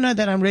 I don't know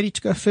that I'm ready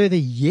to go further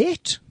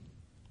yet.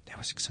 That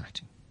was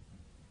exciting.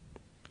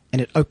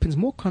 And it opens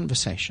more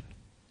conversation.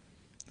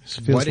 It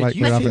feels like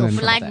we're having feel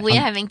from Like that?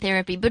 we're having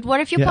therapy. But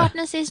what if your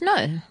partner says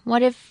no?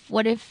 What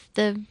if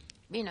the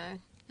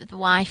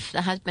wife,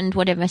 the husband,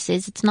 whatever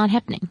says it's not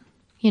happening?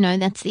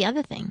 That's the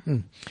other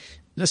thing.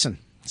 Listen,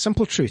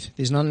 simple truth.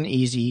 There's not an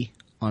easy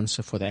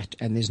answer for that,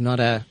 and there's not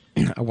a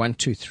 1,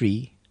 2,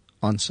 3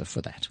 answer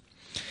for that.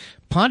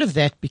 Part of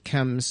that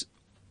becomes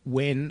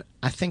when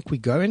I think we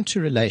go into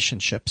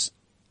relationships,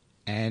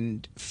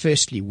 and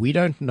firstly, we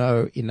don't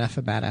know enough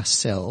about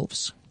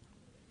ourselves,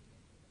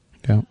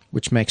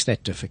 which makes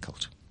that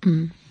difficult.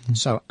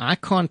 So I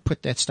can't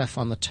put that stuff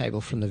on the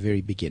table from the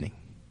very beginning.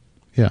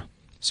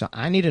 So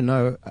I need to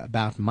know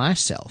about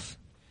myself,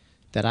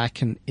 that I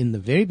can, in the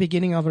very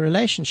beginning of a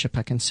relationship,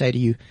 I can say to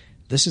you,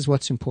 this is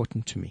what's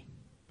important to me.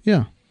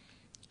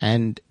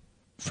 And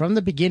from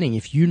the beginning,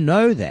 if you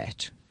know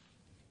that,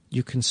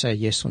 you can say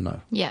yes or no.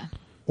 Yeah.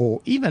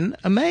 Or even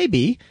a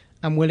maybe,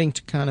 I'm willing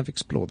to kind of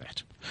explore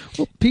that.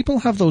 Well, people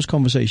have those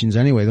conversations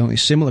anyway, don't they?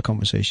 Similar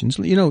conversations.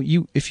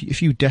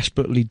 If you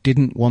desperately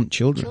didn't want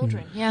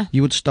children,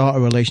 you would start a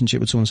relationship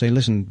with someone saying,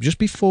 listen, just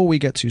before we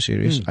get too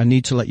serious, I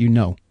need to let you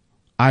know,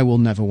 I will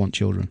never want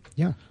children.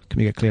 Can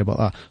we get clear about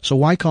that? So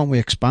why can't we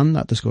expand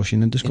that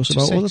discussion and discuss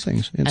about other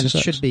things? And it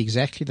should be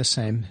exactly the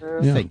same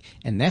thing.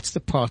 And that's the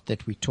part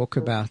that we talk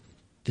about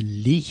the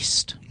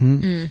least.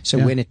 So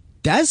when it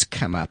does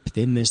come up,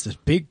 then there's this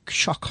big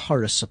shock,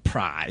 horror,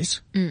 surprise.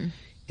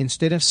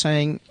 Instead of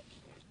saying,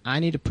 I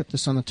need to put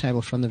this on the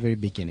table from the very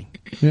beginning.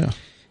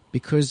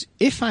 Because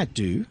if I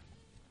do,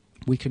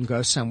 we can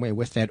go somewhere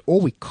with that,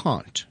 or we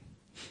can't.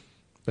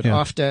 But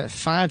after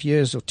 5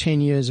 years or 10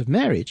 years of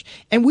marriage,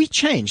 and we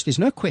change, there's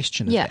no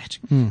question of that.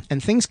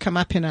 And things come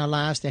up in our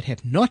lives that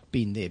have not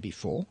been there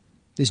before.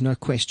 There's no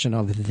question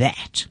of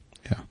that.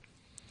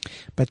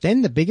 But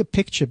then the bigger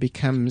picture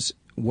becomes,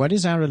 what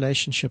is our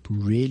relationship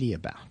really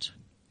about?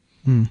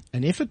 And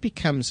if it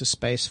becomes a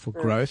space for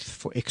growth,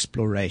 for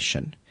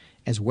exploration,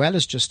 as well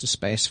as just a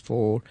space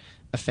for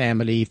a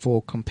family,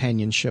 for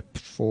companionship,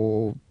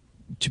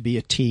 to be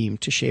a team,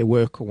 to share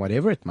work or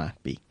whatever it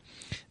might be,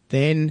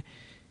 then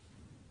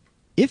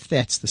if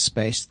that's the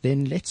space,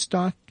 then let's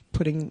start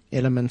putting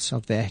elements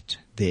of that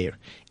there.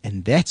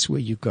 And that's where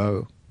you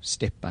go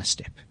step by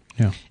step.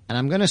 And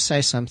I'm going to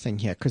say something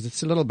here because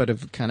it's a little bit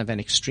of kind of an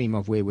extreme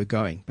of where we're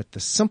going. But the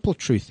simple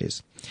truth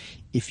is,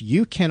 if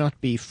you cannot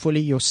be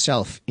fully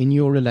yourself in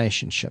your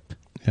relationship,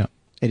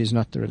 it is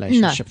not the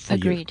relationship for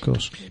you. Of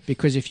course.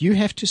 Because if you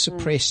have to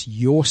suppress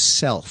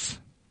yourself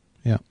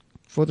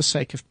for the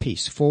sake of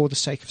peace, for the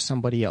sake of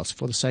somebody else,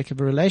 for the sake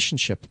of a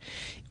relationship,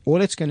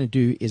 all it's going to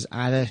do is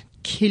either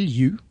kill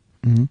you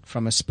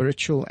from a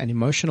spiritual and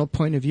emotional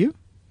point of view,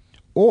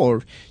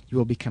 Or you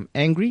will become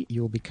angry,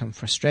 you will become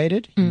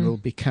frustrated, you will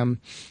become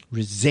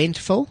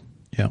resentful,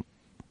 Yeah.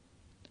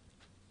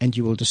 and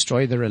you will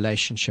destroy the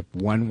relationship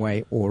one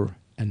way or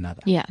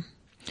another. Yeah.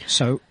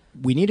 So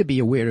we need to be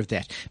aware of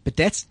that. But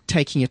that's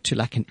taking it to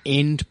like an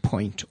end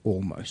point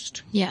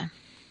almost. Yeah.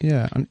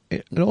 Yeah, and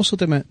it also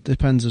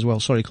depends as well.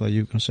 Sorry, Claire,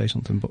 you were going to say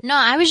something, but No,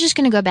 I was just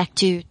going to go back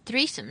to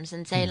threesomes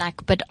and say,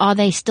 like, but are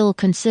they still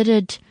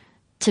considered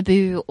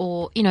taboo?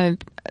 Or, you know,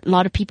 a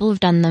lot of people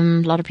have done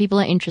them, a lot of people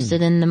are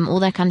interested in them,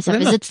 all that kind of stuff.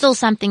 they're Is not- it still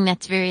something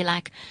that's very,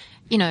 like,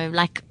 you know,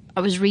 like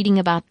I was reading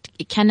about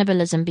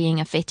cannibalism being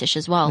a fetish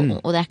as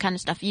well, or that kind of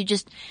stuff. You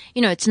just,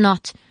 you know,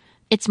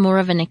 it's more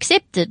of an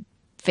accepted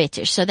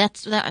fetish. So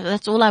that's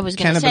all I was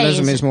going to say.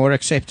 Cannibalism is more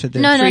accepted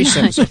than No.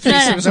 threesomes. Or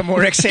threesomes are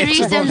more acceptable.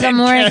 Threesomes are than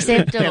more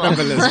acceptable.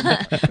 cannibalism.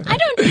 I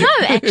don't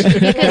know, actually,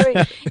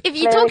 because if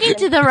you're talking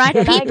to the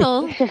right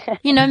people,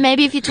 you know,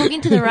 maybe if you're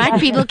talking to the right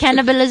people,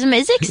 cannibalism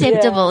is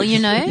acceptable, you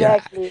know?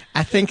 Exactly.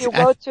 I think If you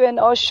go to an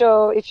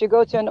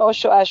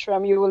Osho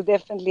ashram, you will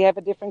definitely have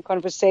a different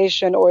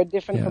conversation or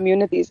different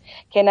communities.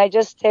 Can I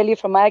just tell you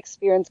from my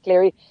experience,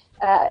 Clary,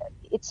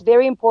 it's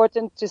very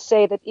important to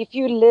say that if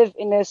you live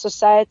in a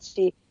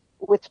society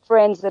with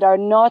friends that are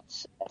not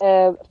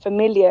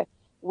familiar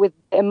with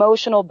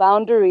emotional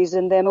boundaries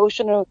and the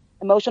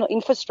emotional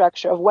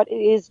infrastructure of what it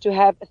is to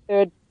have a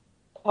third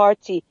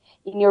party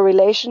in your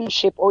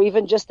relationship, or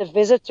even just a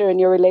visitor in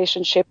your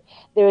relationship,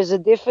 there is a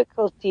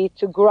difficulty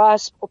to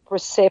grasp or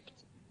percept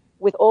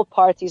with all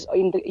parties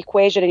in the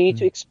equation, and you need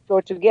to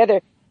explore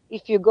together.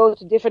 If you go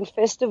to different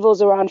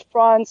festivals around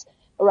France,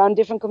 around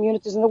different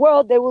communities in the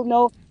world, they will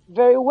know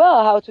very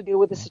well how to deal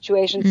with the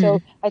situation.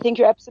 So I think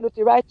you're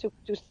absolutely right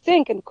to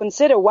think and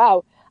consider,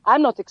 wow,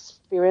 I'm not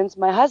experienced,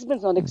 my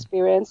husband's not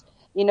experienced,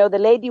 you know, the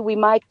lady we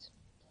might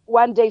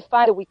one day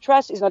find that we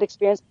trust is not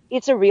experienced.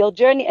 It's a real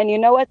journey, and you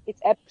know what?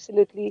 It's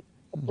absolutely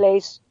a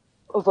place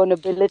of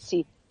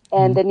vulnerability,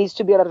 and there needs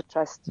to be a lot of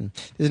trust.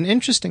 There's an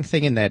interesting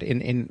thing in that,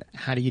 in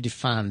how do you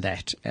define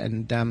that?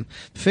 And the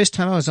first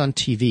time I was on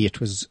TV, it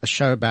was a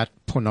show about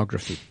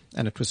pornography.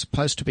 And it was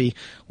supposed to be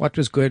what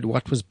was good,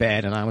 what was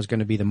bad, and I was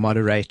going to be the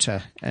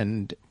moderator,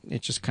 and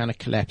it just kind of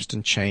collapsed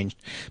and changed.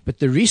 But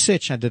the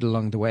research I did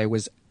along the way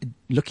was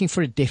looking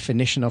for a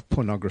definition of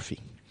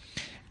pornography.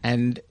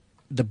 And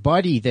the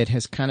body that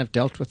has kind of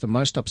dealt with the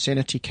most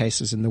obscenity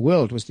cases in the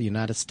world was the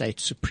United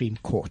States Supreme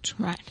Court.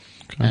 Right.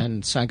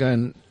 And so I go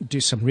and do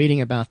some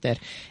reading about that.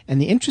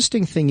 And the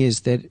interesting thing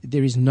is that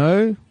there is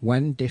no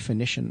one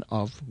definition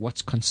of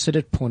what's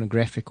considered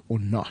pornographic or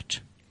not,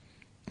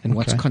 and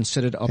what's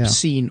considered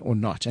obscene or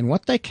not. And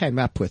what they came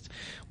up with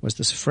was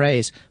this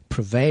phrase,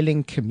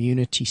 prevailing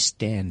community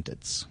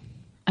standards.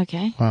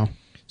 Okay. wow.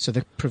 So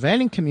the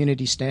prevailing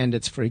community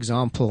standards, for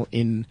example,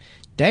 in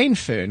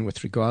Dainfern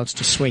with regards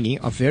to swinging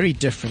are very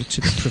different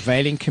to the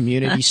prevailing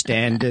community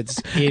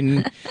standards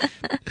in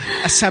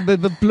a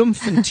suburb of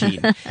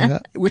Bloemfontein,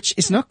 which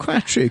is not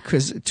quite true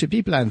because, to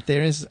be blunt,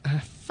 there is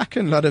a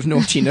fucking lot of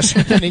naughtiness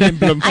happening in I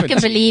Bloemfontein.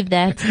 can believe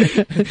that.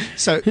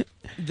 So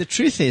the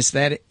truth is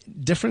that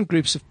different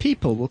groups of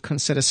people will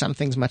consider some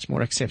things much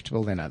more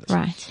acceptable than others.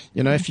 Right.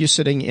 You know, if you're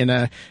sitting in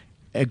a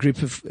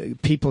group of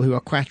people who are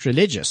quite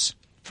religious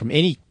from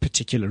any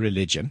particular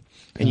religion,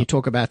 and you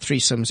talk about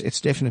threesomes, it's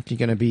definitely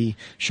going to be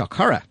shock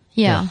horror.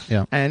 Yeah.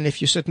 Yeah. And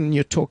if you're sitting,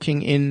 you're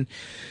talking in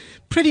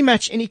pretty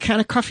much any kind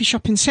of coffee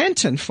shop in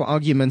Sandton, for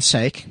argument's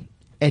sake,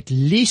 at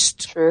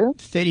least True.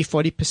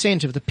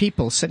 30-40% of the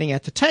people sitting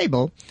at the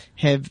table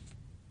have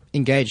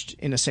engaged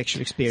in a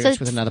sexual experience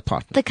with it's another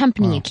partner. The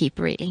company you keep,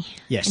 really.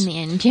 Yes. In the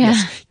end, yeah.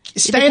 Yes.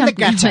 Stay in the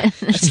company gutter.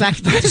 with- It's like,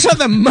 those are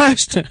the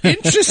most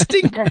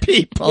interesting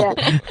people.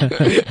 Yeah.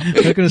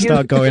 We're going to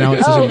start going out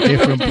to some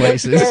different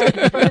places.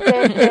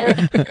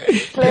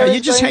 Yeah,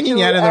 you're just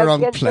hanging out in the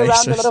wrong places. Around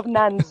a places. lot of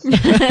nuns.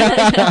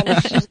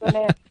 She's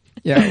gonna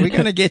Yeah, we're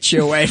going to get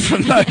you away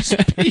from those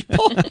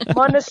people.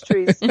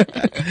 monasteries.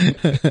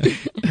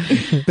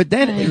 But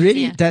that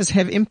really dear. does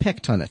have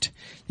impact on it.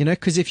 You know,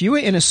 because if you were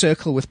in a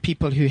circle with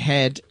people who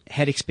had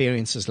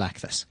experiences like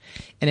this,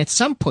 and at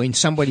some point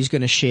somebody's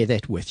going to share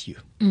that with you,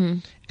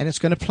 and it's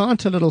going to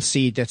plant a little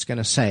seed that's going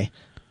to say,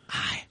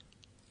 I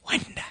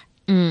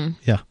wonder.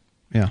 Yeah.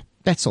 Yeah.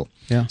 That's all.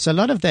 Yeah. So a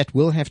lot of that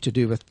will have to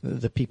do with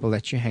the people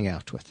that you hang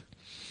out with.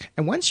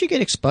 And once you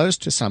get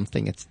exposed to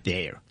something, it's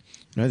there.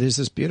 You know, there's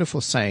this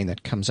beautiful saying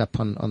that comes up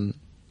on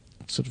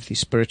sort of these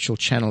spiritual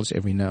channels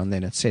every now and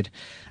then. It said,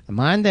 a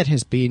mind that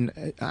has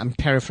been, I'm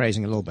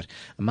paraphrasing a little bit,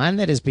 a mind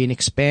that has been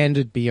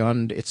expanded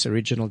beyond its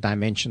original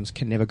dimensions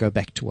can never go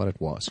back to what it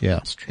was. Yeah.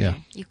 That's true. Yeah.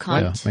 You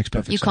can't. Yeah, makes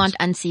perfect you sense.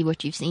 can't unsee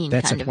what you've seen.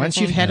 That's kind it. of a Once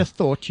thing. you've had a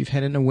thought, you've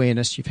had an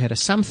awareness, you've had a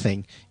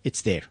something,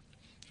 it's there.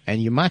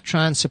 And you might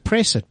try and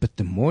suppress it, but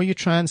the more you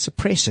try and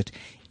suppress it,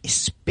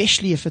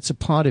 especially if it's a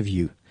part of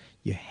you,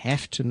 you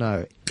have to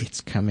know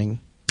it's coming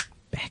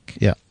back.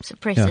 Yeah.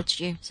 Suppress Yeah. it,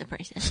 Stu.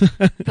 Suppress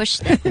it. Push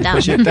that down.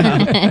 Push it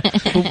down.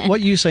 But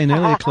what you were saying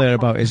earlier, Claire,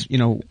 about is, you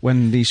know,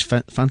 when these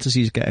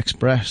fantasies get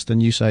expressed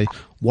and you say,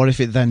 what if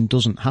it then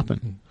doesn't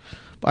happen?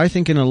 But I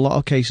think in a lot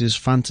of cases,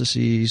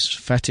 fantasies,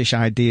 fetish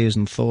ideas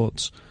and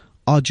thoughts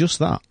are just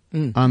that.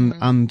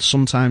 And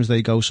sometimes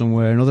they go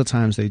somewhere and other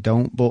times they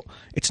don't. But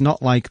it's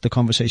not like the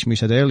conversation we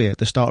said earlier at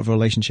the start of a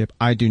relationship.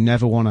 I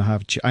never want to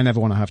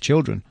have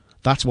children.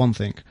 That's one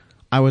thing.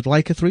 I would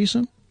like a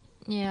threesome.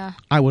 Yeah.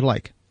 I would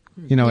like.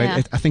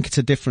 Yeah. I think it's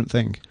a different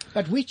thing.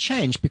 But we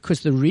change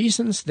because the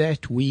reasons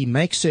that we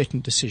make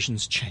certain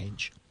decisions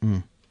change.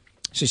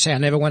 So you say, I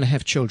never want to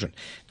have children.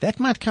 That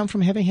might come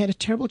from having had a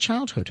terrible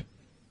childhood.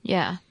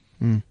 Yeah.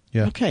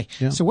 Yeah. Okay.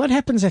 Yeah. So what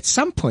happens at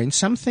some point,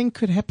 something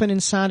could happen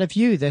inside of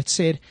you that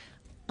said,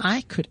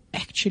 I could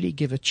actually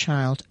give a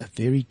child a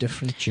very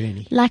different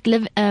journey. Like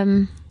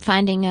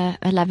finding a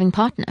loving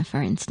partner,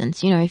 for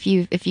instance. If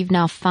you've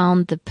now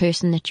found the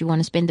person that you want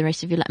to spend the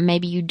rest of your life,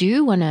 maybe you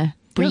do want to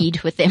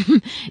breed with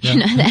them.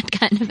 That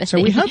kind of a So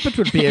thing. we hope it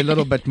would be a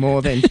little bit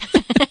more than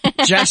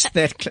just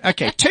that.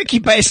 Okay, turkey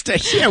baster,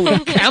 here we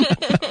come.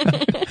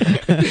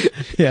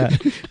 Yeah.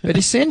 But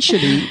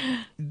essentially,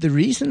 the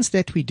reasons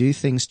that we do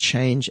things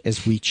change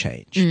as we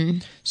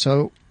change.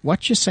 So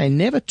what you say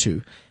never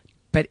to,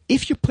 but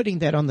if you're putting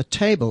that on the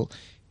table,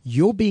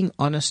 you're being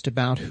honest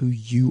about who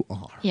you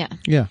are. Yeah.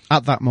 Yeah.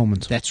 At that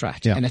moment. That's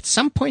right. Yeah. And at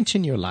some point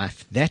in your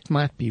life, that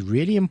might be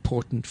really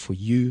important for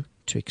you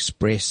to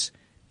express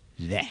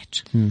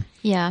that.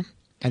 Yeah.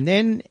 And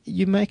then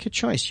you make a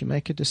choice, you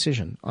make a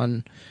decision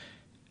on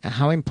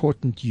how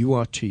important you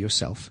are to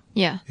yourself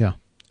Yeah. Yeah.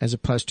 as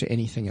opposed to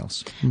anything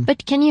else.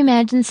 But can you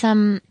imagine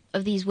some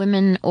of these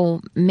women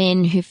or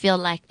men who feel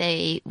like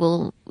they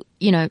will,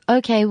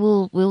 okay,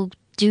 we'll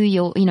do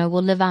your,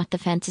 we'll live out the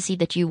fantasy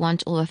that you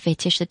want or a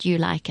fetish that you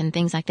like and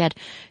things like that,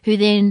 who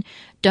then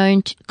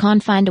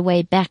can't find a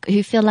way back,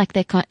 who feel like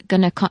they're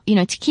gonna,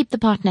 to keep the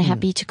partner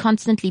happy, to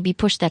constantly be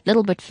pushed that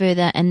little bit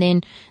further, and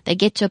then they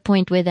get to a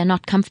point where they're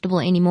not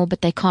comfortable anymore,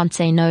 but they can't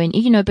say no, and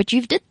but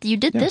you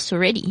did this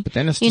already. But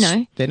then it's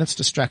then it's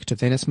destructive,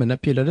 then it's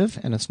manipulative,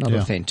 and it's not Yeah.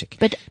 authentic.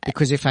 But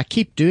because if I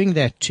keep doing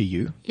that to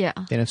you, yeah.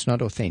 then it's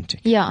not authentic.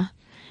 Yeah.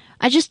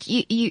 I just,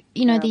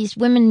 these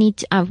women need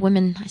to,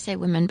 women, I say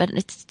women, but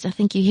I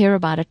think you hear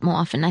about it more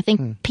often. I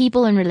think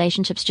people in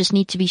relationships just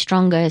need to be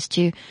stronger as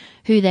to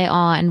who they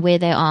are and where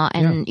they are.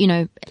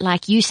 And,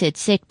 like you said,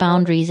 set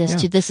boundaries as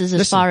to this is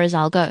as far as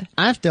I'll go.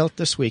 I've dealt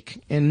this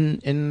week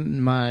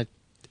in my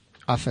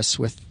office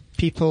with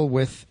people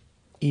with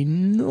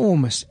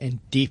enormous and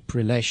deep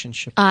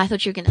relationships. I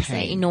thought you were going to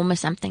say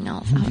enormous something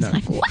else. I was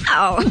like,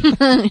 wow.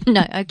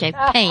 No, okay,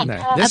 pain.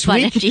 No, this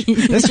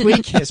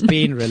week has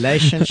been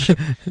relationship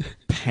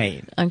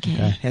pain. Okay.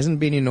 It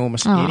hasn't been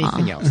enormous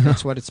anything else.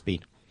 That's what it's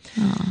been.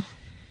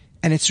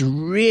 And it's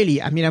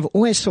really, I've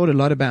always thought a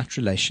lot about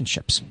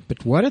relationships,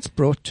 but what it's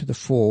brought to the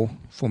fore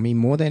for me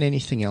more than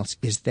anything else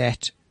is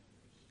that,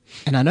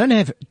 and I don't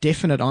have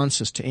definite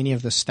answers to any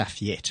of this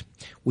stuff yet,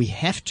 we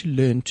have to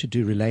learn to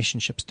do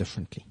relationships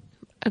differently.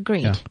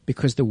 Agreed. Yeah.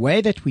 Because the way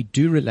that we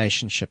do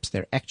relationships,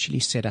 they're actually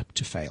set up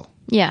to fail.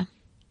 Yeah.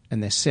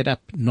 And they're set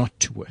up not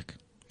to work.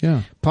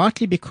 Yeah.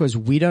 Partly because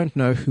we don't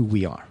know who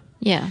we are.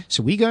 Yeah.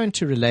 So we go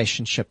into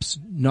relationships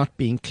not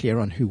being clear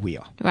on who we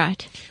are.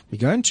 Right. We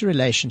go into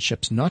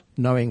relationships not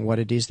knowing what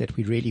it is that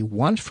we really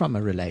want from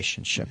a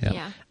relationship,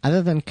 Yeah.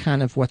 other than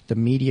kind of what the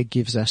media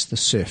gives us the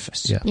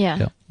surface.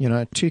 Yeah.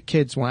 Yeah. 2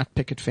 kids, white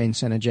picket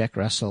fence, and a Jack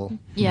Russell.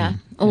 Yeah.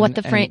 Or what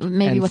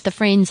the what the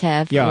friends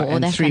have. Yeah, or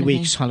and that 3 kind of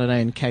weeks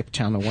holiday in Cape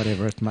Town or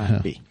whatever it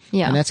might be.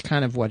 Yeah. And that's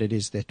kind of what it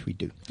is that we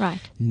do. thing.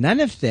 Right. None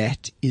of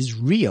that is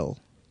real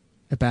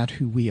about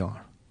who we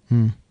are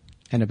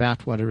and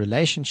about what a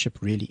relationship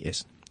really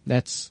is.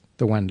 That's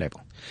the one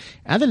level.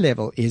 Other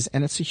level is,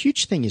 and it's a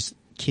huge thing, is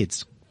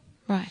kids.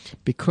 Right.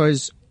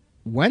 Because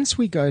once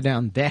we go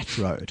down that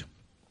road,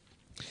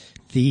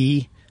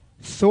 the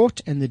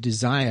thought and the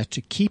desire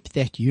to keep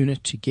that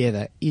unit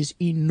together is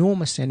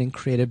enormous and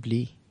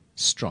incredibly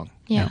strong.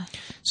 Yeah.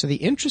 So the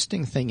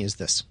interesting thing is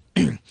this.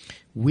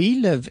 We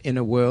live in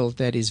a world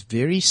that is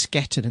very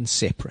scattered and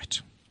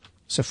separate.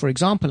 So, for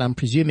example, I'm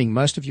presuming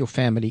most of your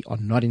family are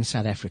not in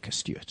South Africa,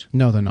 Stuart.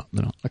 No, they're not.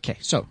 Okay,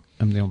 so,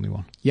 I'm the only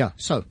one. yeah,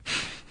 so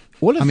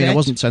all of that. I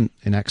wasn't sent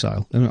in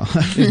exile. It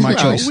was my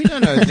Well, choice. we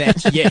don't know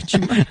that yet.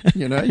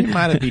 You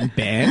might have been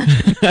banned.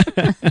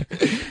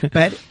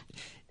 But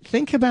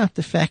think about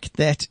the fact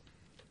that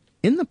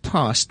in the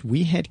past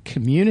we had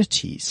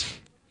communities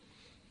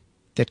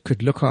that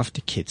could look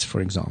after kids, for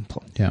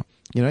example. Yeah.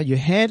 You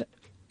had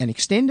an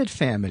extended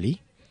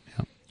family.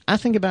 Yeah. I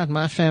think about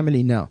my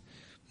family now.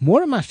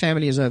 More of my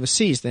family is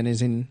overseas than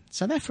is in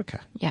South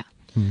Africa. Yeah.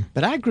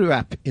 But I grew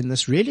up in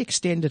this really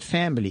extended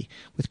family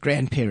with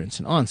grandparents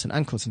and aunts and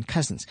uncles and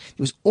cousins.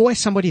 There was always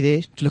somebody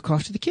there to look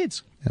after the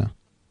kids. Yeah.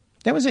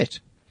 That was it.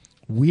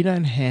 We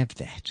don't have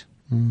that.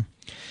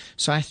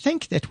 So I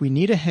think that we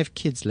need to have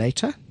kids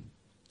later,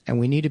 and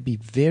we need to be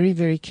very,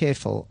 very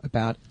careful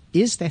about,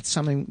 is that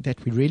something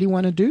that we really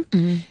want to do?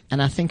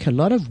 And I think a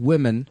lot of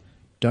women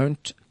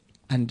don't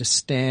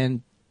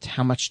understand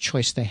how much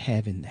choice they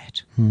have in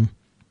that.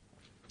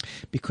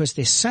 Because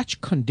there's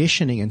such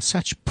conditioning and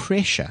such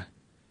pressure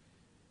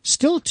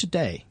still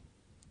today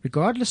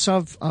regardless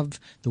of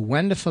the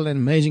wonderful and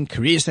amazing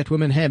careers that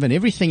women have and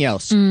everything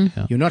else,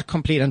 you're not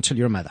complete until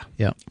you're a mother.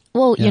 Yeah.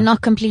 Well, you're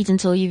not complete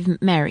until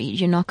you've married.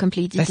 You're not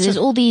complete. That's There's it.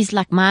 all these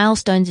like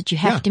milestones that you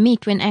have Yeah. to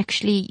meet when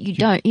actually you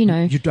don't, you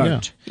know. You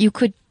don't. You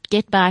could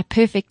get by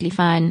perfectly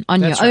fine on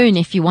That's your right. own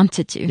if you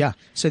wanted to. Yeah.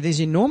 So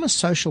there's enormous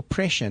social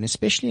pressure, and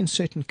especially in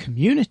certain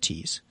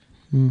communities,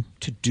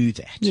 to do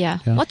that. Yeah.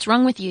 What's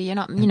wrong with you? You're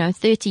not,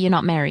 30, you're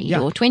not married.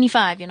 Yeah. Or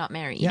 25, you're not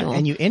married. Yeah, or,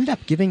 and you end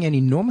up giving an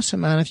enormous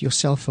amount of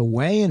yourself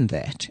away in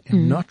that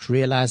and not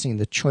realizing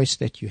the choice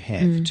that you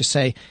have to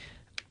say,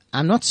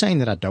 I'm not saying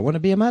that I don't want to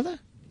be a mother,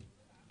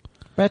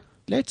 but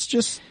let's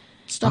just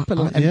stop a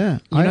little.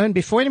 And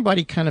before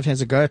anybody kind of has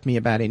a go at me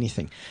about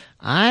anything,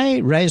 I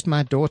raised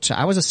my daughter.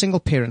 I was a single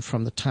parent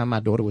from the time my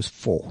daughter was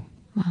 4.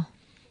 Wow.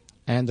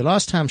 And the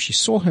last time she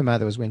saw her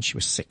mother was when she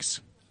was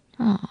 6.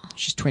 Oh.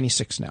 She's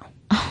 26 now.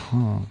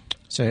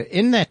 So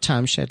in that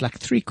time, she had like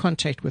 3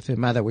 contact with her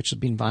mother, which has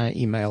been via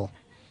email,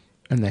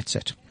 and that's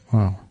it.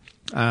 Wow.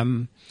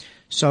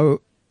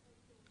 So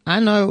I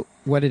know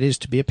what it is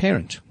to be a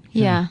parent.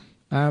 Yeah.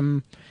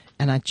 And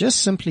I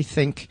just simply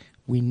think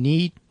we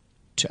need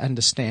to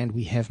understand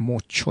we have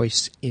more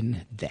choice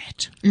in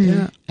that.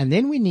 Yeah. And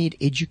then we need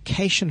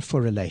education for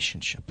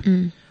relationship,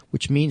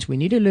 which means we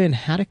need to learn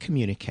how to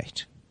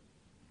communicate.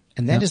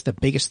 And that is the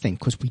biggest thing,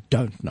 because we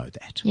don't know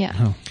that.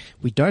 Yeah.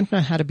 We don't know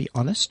how to be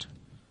honest,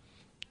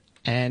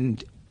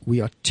 and we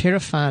are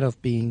terrified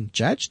of being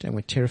judged, and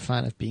we're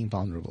terrified of being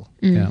vulnerable.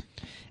 Yeah.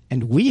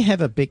 And we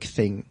have a big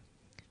thing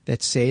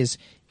that says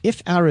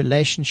if our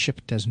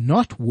relationship does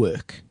not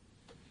work,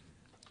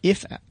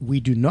 if we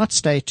do not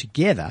stay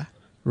together,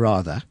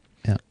 rather,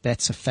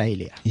 that's a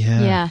failure.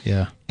 Yeah.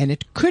 Yeah. And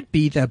it could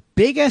be the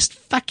biggest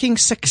fucking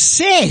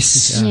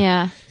success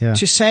Yeah. Yeah.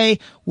 to say,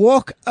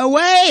 walk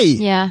away.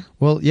 Yeah.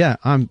 Well, yeah,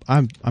 I've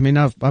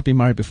been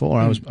married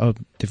before. I was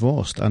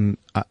divorced, and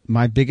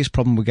my biggest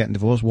problem with getting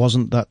divorced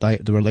wasn't that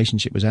the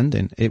relationship was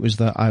ending. It was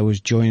that I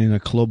was joining a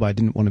club I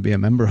didn't want to be a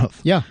member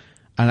of. Yeah.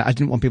 And I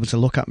didn't want people to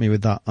look at me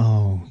with that,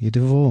 oh, you're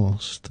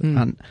divorced.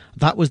 And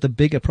that was the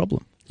bigger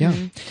problem. Yeah.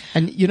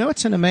 And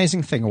it's an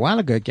amazing thing. A while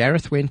ago,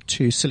 Gareth went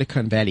to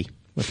Silicon Valley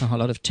with a whole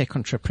lot of tech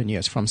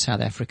entrepreneurs from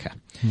South Africa.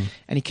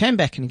 And he came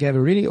back and he gave a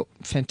really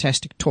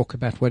fantastic talk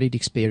about what he'd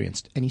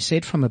experienced. And he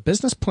said, from a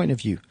business point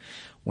of view,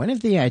 one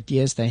of the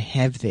ideas they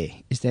have there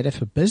is that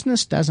if a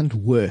business doesn't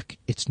work,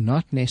 it's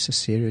not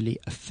necessarily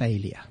a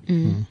failure.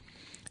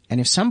 And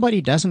if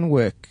somebody doesn't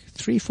work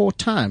 3-4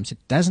 times, it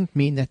doesn't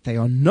mean that they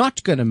are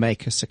not going to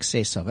make a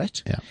success of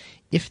it. Yeah.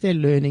 If they're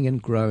learning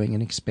and growing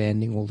and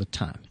expanding all the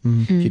time.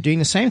 If you're doing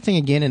the same thing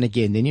again and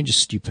again, then you're just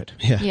stupid.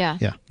 Yeah.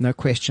 Yeah. No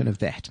question of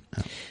that.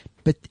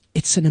 But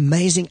it's an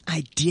amazing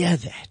idea,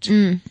 that.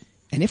 And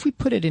if we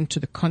put it into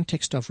the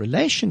context of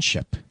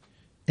relationship,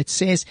 it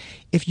says,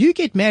 if you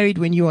get married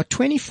when you are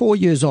 24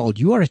 years old,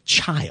 you are a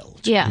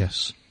child. Yeah.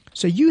 Yes.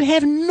 So you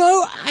have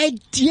no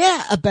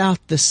idea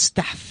about this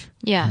stuff.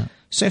 Yeah.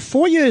 So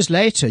 4 years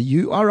later,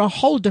 you are a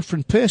whole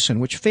different person,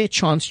 which fair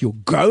chance you're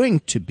going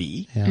to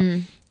be.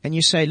 Yeah. And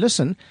you say,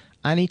 listen,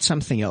 I need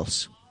something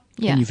else.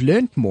 Yeah. And you've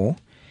learned more.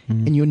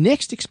 And your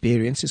next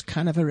experience is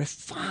kind of a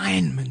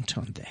refinement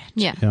on that.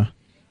 Yeah. Yeah.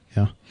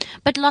 Yeah.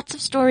 But lots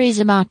of stories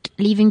about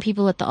leaving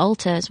people at the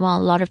altar as well.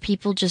 A lot of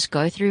people just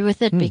go through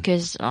with it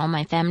because,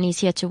 my family's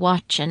here to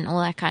watch and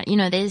all that kind.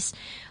 There's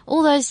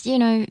all those,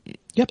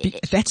 Yep,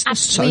 that's the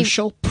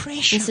social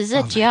pressure. This is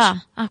of it. Yeah.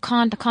 I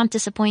can't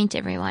disappoint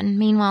everyone.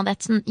 Meanwhile,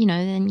 that's,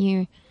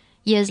 then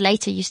years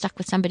later, you're stuck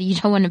with somebody you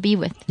don't want to be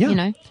with,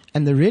 Yeah.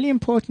 And the really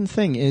important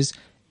thing is,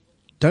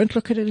 don't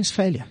look at it as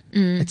failure.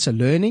 It's a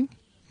learning.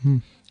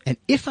 And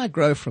if I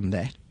grow from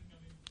that,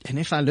 and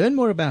if I learn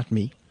more about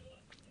me,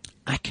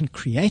 I can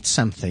create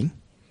something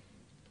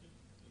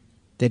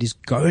that is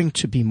going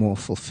to be more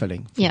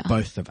fulfilling for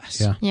both of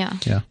us. Yeah. Yeah.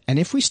 Yeah. And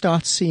if we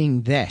start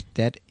seeing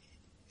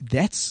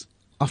that's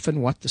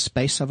often what the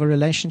space of a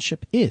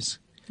relationship is,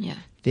 Yeah.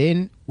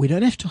 then we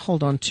don't have to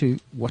hold on to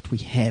what we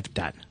have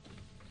done.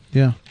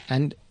 Yeah.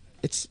 And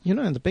it's,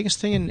 the biggest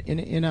thing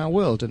in our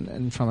world,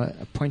 and from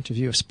a point of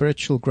view of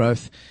spiritual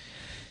growth,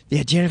 the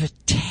idea of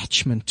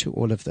attachment to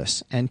all of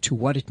this and to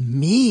what it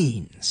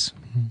means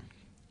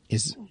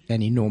is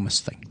an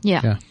enormous thing.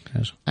 Yeah. Yeah.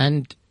 Yes.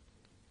 And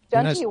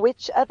John T,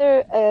 which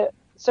other,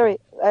 sorry,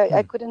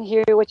 I couldn't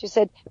hear what you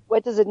said.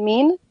 What does it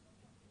mean?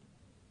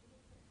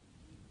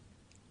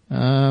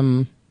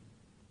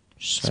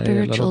 say a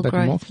Spiritual little bit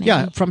growth, more. maybe.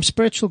 Yeah, from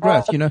spiritual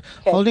growth, okay.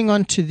 Holding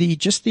on to the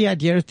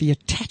idea of the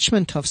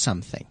attachment of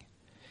something,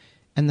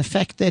 and the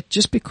fact that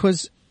just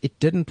because it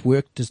didn't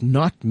work does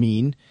not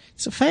mean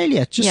it's a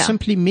failure. It just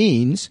simply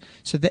means,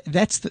 so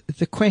that's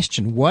the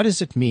question. What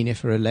does it mean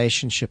if a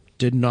relationship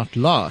did not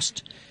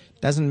last?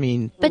 doesn't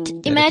mean. But that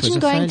it imagine was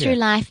a going failure. through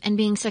life and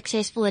being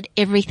successful at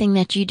everything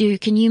that you do.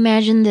 Can you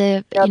imagine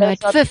Yeah, at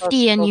that's not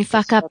 50 and possible. you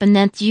fuck up and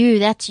that's you,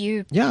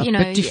 Yeah,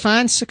 but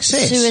define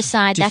success.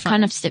 suicide, that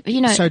kind of stuff,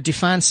 So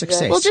define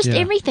success. Well, just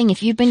everything.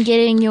 If you've been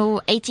getting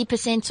your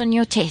 80% on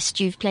your test,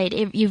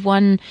 you've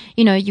won,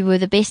 you were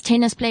the best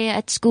tennis player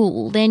at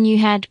school, then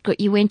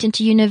you went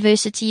into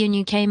university and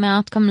you came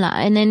out cum laude,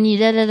 and then you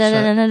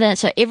da-da-da-da-da-da-da.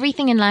 So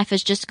everything in life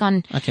has just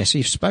gone. Okay, so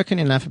you've spoken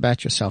enough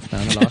about yourself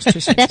now in the last 2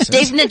 That sentences.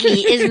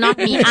 definitely is not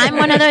me. I'm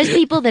one of those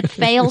people that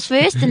fails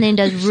first and then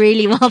does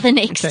really well the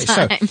next Okay,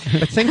 time.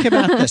 but think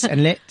about this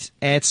and let's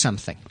add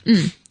something.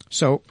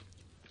 So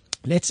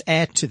let's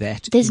add to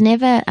that. There's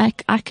never, I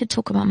could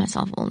talk about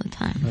myself all the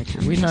time.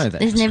 Okay, we know that.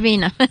 There's never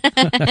enough.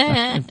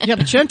 Yeah,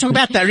 but you don't talk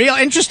about the real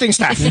interesting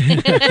stuff.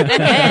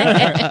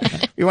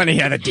 We want to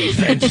hear the deep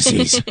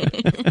fantasies.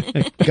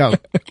 Go.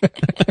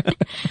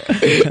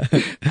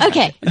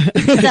 Okay.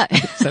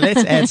 So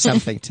let's add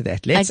something to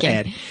that. Let's Okay.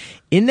 add,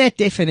 in that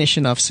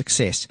definition of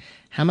success,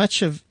 how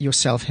much of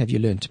yourself have you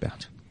learnt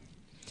about?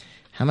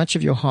 How much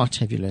of your heart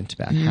have you learnt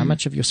about? How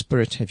much of your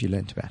spirit have you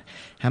learnt about?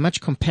 How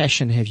much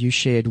compassion have you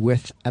shared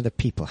with other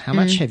people? How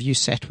much have you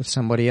sat with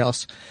somebody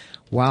else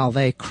while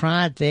they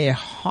cried their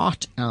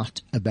heart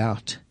out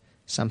about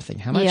something?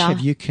 How much Yeah. have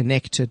you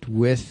connected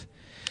with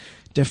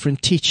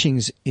different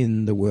teachings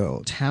in the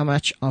world? How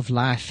much of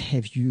life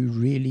have you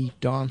really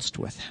danced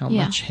with? How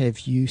Yeah. much have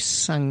you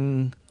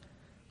sung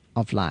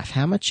of life?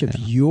 How much of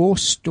your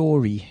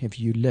story have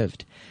you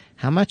lived?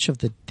 How much of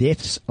the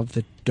depths of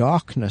the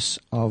darkness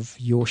of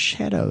your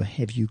shadow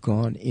have you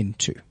gone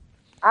into?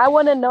 I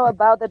want to know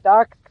about the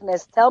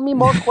darkness. Tell me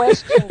more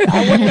questions.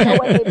 I want to know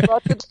what they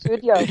brought to the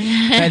studio.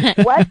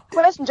 What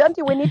question,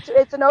 Jonty?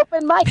 It's an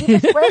open mic.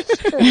 Give us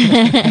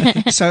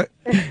questions. So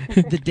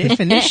the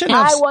definition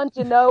of I want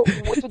to know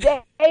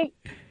today.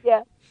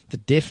 Yeah. the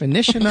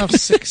definition of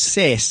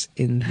success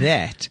in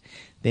that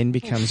then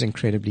becomes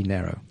incredibly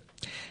narrow.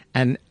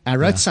 And I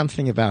wrote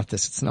something about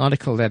this. It's an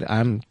article that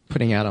I'm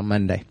putting out on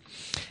Monday.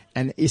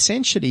 And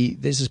essentially,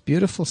 there's this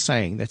beautiful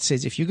saying that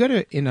says if you go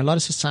to, in a lot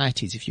of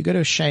societies, if you go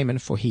to a shaman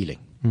for healing,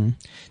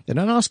 they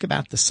don't ask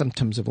about the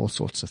symptoms of all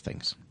sorts of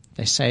things.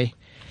 They say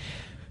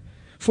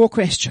 4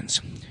 questions.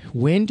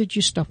 When did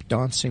you stop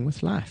dancing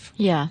with life?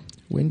 Yeah.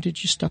 When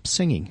did you stop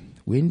singing?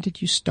 When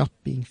did you stop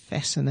being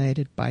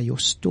fascinated by your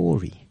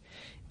story?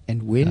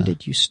 And when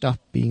did you stop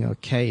being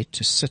okay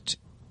to sit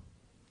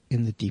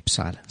in the deep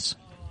silence?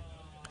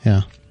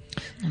 Yeah.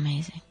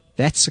 Amazing.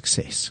 That's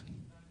success,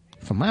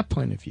 from my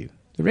point of view.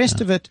 The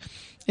rest of it,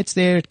 it's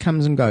there, it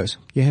comes and goes.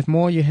 You have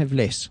more, you have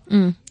less.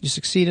 You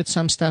succeed at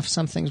some stuff,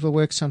 some things will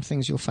work, some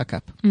things you'll fuck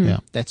up. Yeah.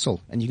 That's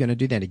all. And you're going to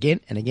do that again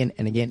and again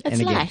and again It's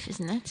and again. life,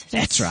 isn't it?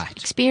 That's It's right.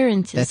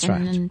 Experiences. That's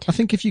right. And I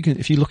think if you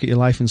look at your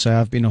life and say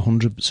I've been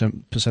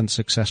 100%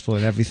 successful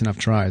at everything I've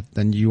tried,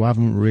 then you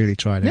haven't really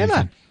tried Never.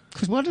 anything.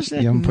 Because what does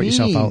that You haven't put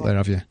yourself mean? out there,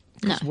 have you?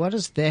 'Cause what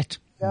does that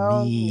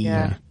Don't, mean?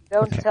 yeah.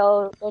 Don't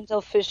tell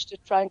fish to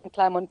try and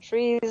climb on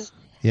trees.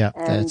 Yeah.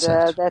 And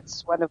That's it.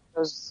 that's one of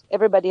those.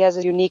 Everybody has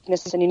a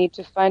uniqueness, and you need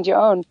to find your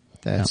own.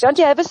 That's, Don't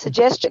you have a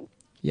suggestion?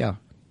 yeah.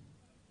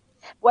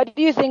 What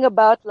do you think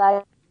about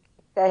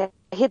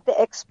hit the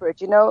expert?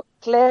 You know,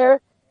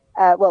 Claire.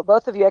 Well,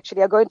 both of you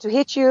actually are going to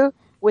hit you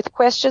with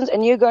questions,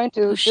 and you're going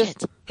to just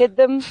shit. hit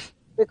them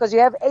because you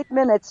have 8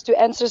 minutes to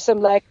answer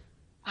some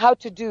how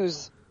to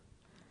do's.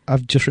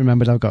 I've just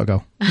remembered I've got to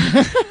go.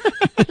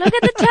 look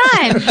at the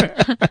time.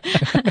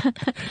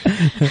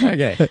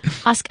 Okay.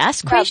 Ask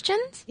us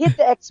questions. Hit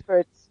the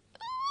experts.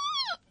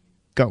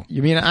 Go.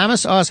 You mean I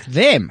must ask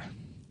them?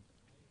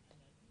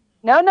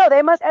 No,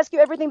 they must ask you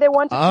everything they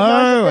wanted to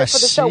know I for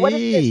the show. What is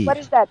see. this? What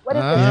is that? What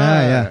is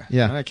this?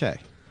 Yeah. Okay.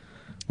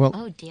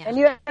 Oh dear. And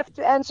you have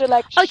to answer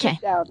Okay.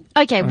 shit down.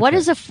 Okay, what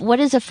does a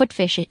foot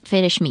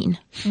fetish mean?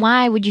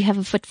 Why would you have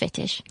a foot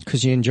fetish?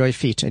 Because you enjoy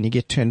feet and you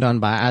get turned on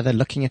by either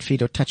looking at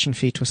feet or touching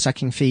feet or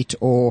sucking feet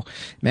or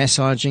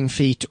massaging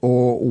feet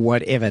or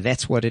whatever.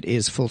 That's what it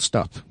is, full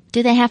stop.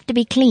 Do they have to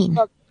be clean?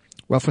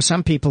 Well, for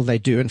some people they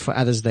do, and for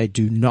others they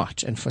do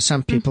not. And for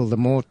some people, the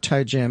more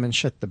toe jam and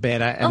shit, the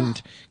better.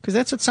 And because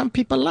that's what some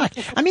people like.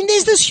 I mean,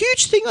 there's this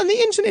huge thing on the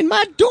internet.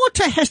 My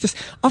daughter has this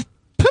of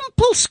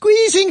pimple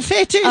squeezing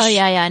fetish. Oh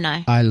yeah, I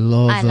know. I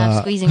love I that. love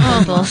squeezing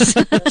pimples.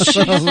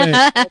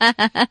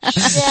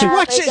 She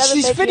watches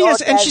these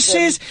videos and she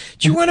says,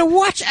 "Do you want to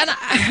watch?" And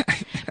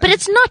But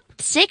it's not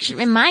sexual.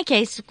 In my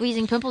case,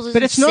 squeezing pimples is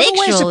but it's not sexual.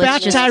 always about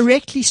it's just,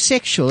 directly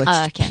sexual. It's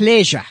Oh, okay.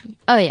 pleasure.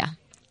 Oh yeah,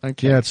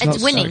 Okay. Yeah, it's not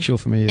it's winning. sexual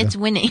for me either. It's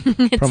winning.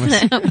 It's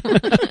Promise.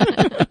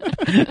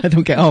 I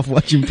don't get off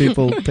watching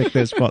people pick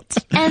their spots.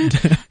 and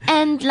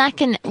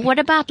what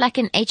about like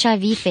an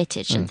HIV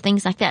fetish and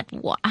things like that?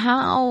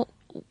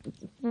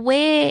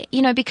 Where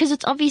because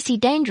it's obviously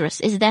dangerous.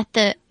 Is that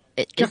the?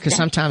 Because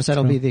sometimes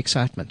that'll be the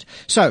excitement.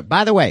 So,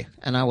 by the way,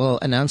 and I will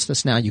announce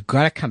this now, you've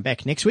got to come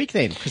back next week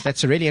then, because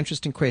that's a really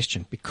interesting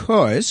question.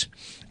 Because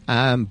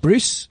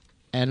Bruce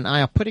and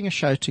I are putting a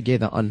show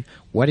together on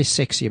what is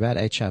sexy about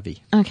HIV.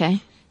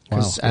 Okay.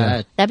 because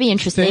yeah. That'd be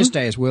interesting.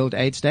 Thursday is World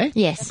AIDS Day.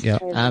 Yes. Yeah.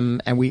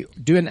 And we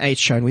do an AIDS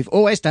show, and we've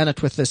always done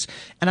it with this.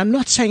 And I'm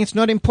not saying it's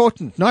not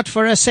important, not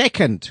for a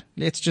second.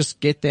 Let's just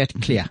get that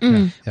clear.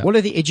 Yeah. All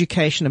of the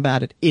education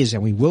about it is,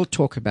 and we will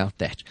talk about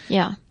that.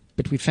 Yeah.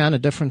 But we found a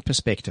different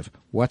perspective.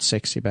 What's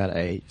sexy about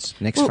AIDS?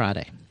 Next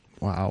Friday.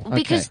 Wow.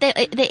 Because there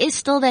is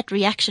still that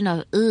reaction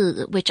of,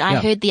 ugh, which I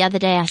heard the other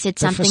day. I said But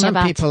for something some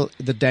about. people,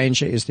 the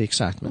danger is the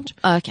excitement.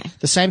 Oh, okay.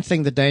 The same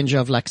thing, the danger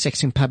of like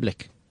sex in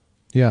public.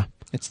 Yeah.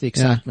 It's the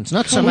excitement. It's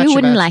not so Well, much we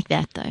wouldn't about like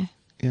that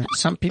though.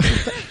 some people.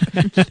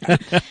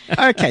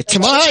 Okay,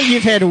 tomorrow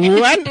you've had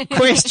one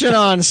question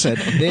answered.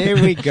 There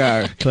we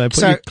go. Claire, put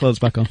So- your clothes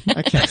back on.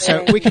 Okay,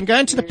 so we can go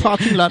into the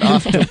parking lot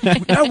after.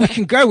 No, we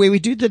can go where we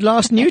do the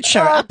last nude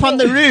show, up on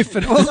the roof,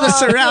 and all the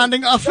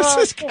surrounding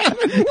officers come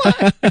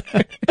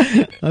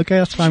and Okay,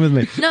 that's fine with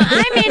me. No,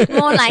 I meant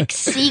more like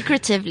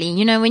secretively.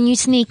 You know, when you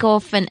sneak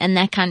off and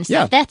that kind of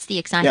stuff. Yeah. That's the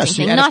exciting so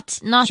thing. you're Not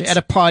so you're at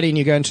a party and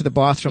you go into the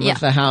bathroom Yeah. of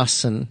the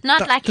house and.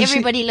 not like does it-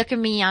 everybody look at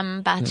me. I'm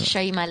about to show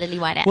you my lily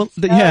white ass. Well,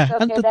 okay,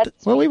 and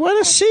that's Well, we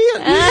want to see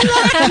it. We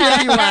like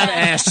lily white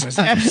asses.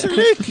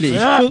 Absolutely.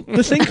 well,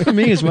 the thing for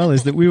me as well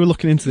is that we were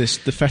looking into this,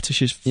 the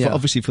fetishes, Yeah.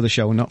 obviously for the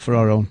show, not for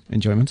our own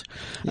enjoyment.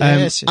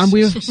 Yes, and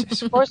we were,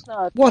 yes. Of course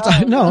not.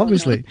 what? No,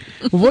 obviously.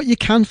 But what you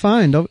can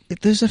find,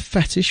 there's a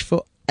fetish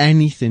for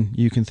anything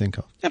you can think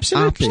of.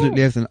 Absolutely.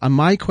 Absolutely everything. And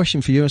my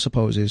question for you, I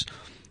suppose, is,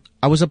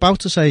 I was about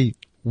to say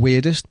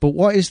weirdest, but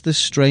what is the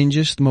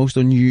strangest, most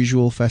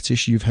unusual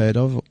fetish you've heard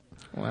of,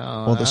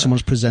 Well, or that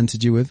someone's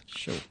presented you with?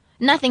 sure.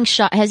 Nothing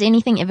has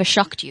anything ever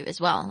shocked you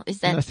as well? Is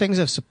that No, things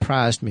have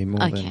surprised me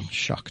more Okay. than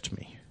shocked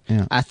me.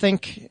 Yeah. I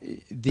think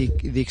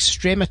the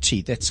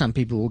extremity that some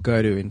people will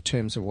go to in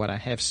terms of what I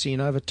have seen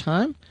over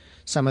time,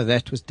 some of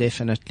that was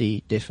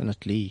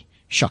definitely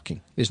shocking.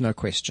 There's no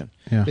question.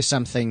 Yeah. There's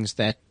some things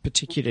that,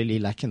 particularly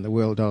like in the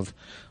world of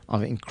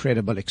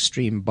incredible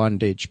extreme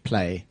bondage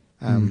play,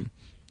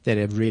 that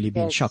have really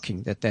been Yes.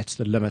 shocking. That's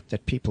the limit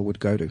that people would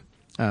go to.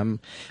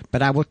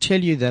 But I will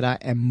tell you that I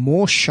am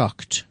more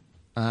shocked.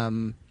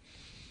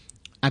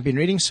 I've been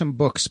reading some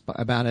books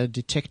about a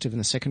detective in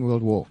the Second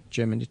World War,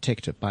 German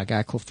detective, by a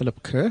guy called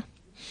Philip Kerr.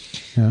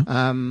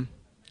 Yeah.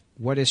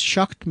 What has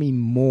shocked me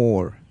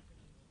more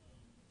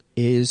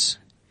is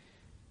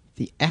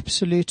the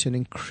absolute and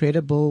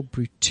incredible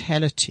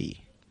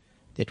brutality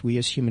that we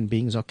as human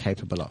beings are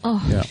capable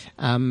of. Yeah.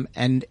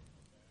 And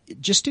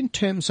just in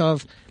terms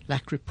of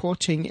like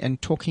reporting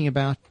and talking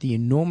about the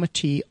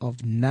enormity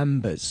of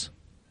numbers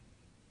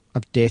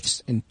of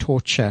deaths and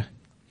torture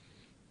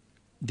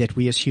that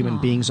we as human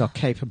beings are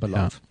capable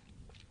of.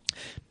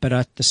 But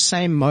at the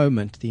same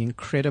moment, the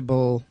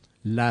incredible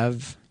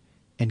love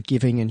and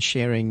giving and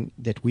sharing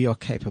that we are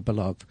capable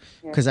of.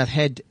 Because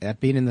I've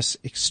been in this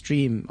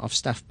extreme of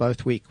stuff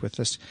both week with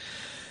this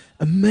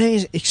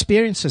amazing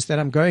experiences that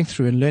I'm going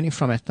through and learning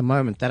from at the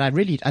moment that I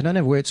don't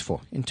have words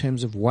for in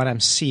terms of what I'm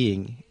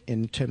seeing,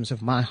 in terms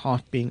of my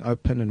heart being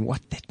open and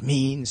what that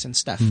means and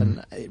stuff.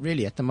 And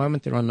really at the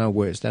moment there are no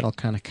words. That'll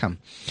kind of come.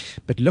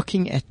 But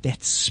looking at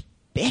that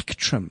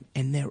spectrum,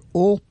 and they're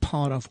all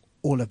part of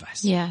all of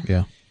us. yeah.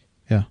 Yeah.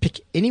 Yeah. Pick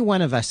any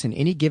one of us in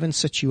any given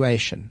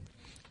situation,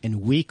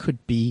 and we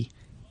could be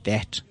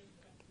that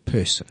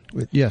person.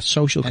 Yeah,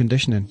 social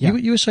conditioning. yeah.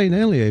 You were saying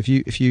earlier,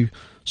 if you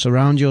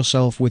surround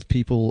yourself with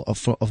people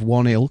of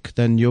one ilk,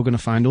 then you're going to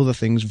find other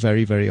things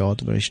very, very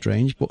odd, very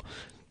strange. But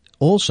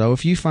also,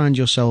 if you find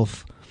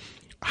yourself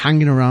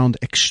hanging around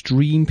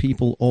extreme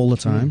people all the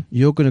time,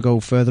 you're going to go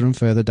further and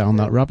further down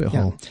that rabbit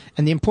hole.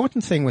 And the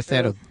important thing with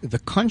that, the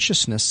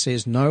consciousness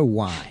says know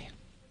why.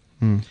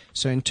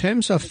 So in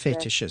terms of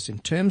fetishes, in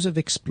terms of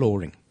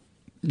exploring,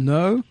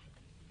 know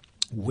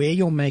where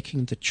you're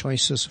making the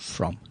choices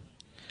from.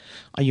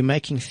 Are you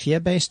making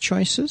fear-based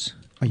choices?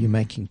 Are you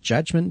making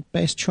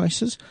judgment-based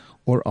choices?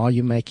 Or are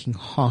you making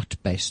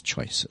heart-based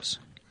choices?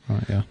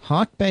 Right, yeah.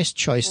 Heart-based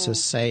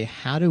choices say,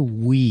 how do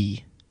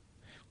we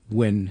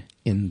win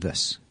in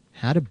this?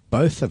 How do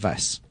both of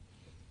us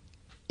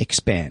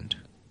expand,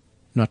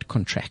 not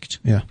contract?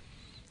 Yeah.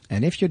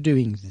 And if you're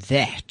doing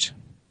that,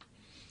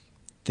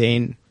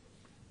 then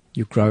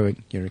you're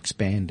growing, you're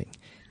expanding.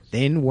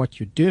 Then what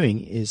you're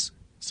doing is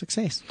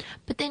success.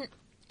 But then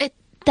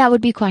that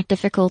would be quite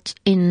difficult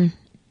in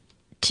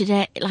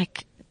today.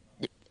 Like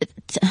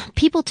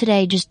people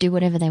today just do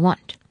whatever they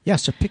want. Yeah,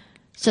 so pick.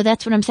 So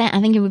that's what I'm saying.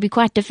 I think it would be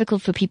quite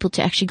difficult for people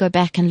to actually go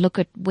back and look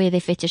at where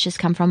their fetishes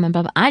come from and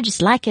blah, blah. I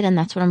just like it and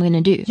that's what I'm going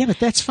to do. Yeah, but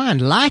that's fine.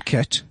 Like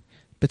it,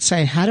 but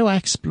say, how do I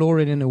explore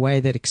it in a way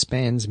that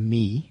expands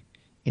me,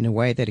 in a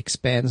way that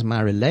expands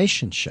my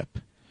relationship,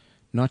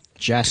 not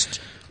just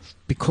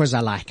because I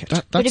like it.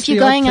 But if the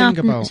you're odd going thing out,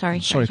 about,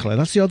 sorry, Claire.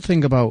 That's the odd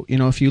thing about,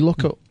 if you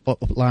look at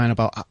line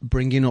about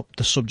bringing up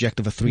the subject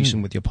of a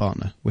threesome with your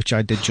partner, which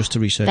I did just to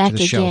research back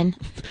this again.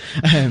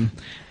 show.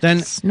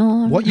 Then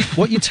Snore.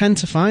 what you tend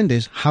to find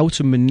is how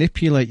to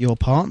manipulate your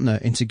partner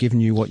into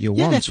giving you what you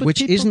Yeah, want, that's what which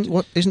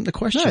people isn't the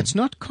question. No, it's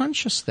not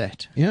conscious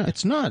that. Yeah.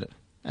 It's not.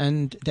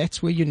 And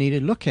that's where you need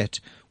to look at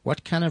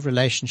what kind of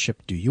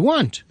relationship do you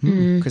want?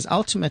 Because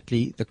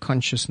ultimately the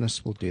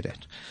consciousness will do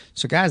that.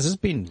 So guys, this has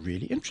been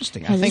really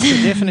interesting. I think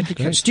we definitely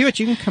can. Stuart,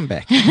 you can come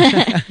back.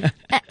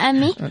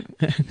 And me?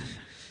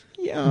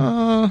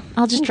 Yeah.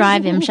 I'll just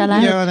drive him, shall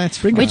I? Yeah, that's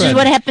fine. Which is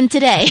what happened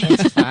today.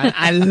 That's fine.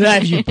 I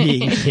love you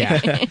being here.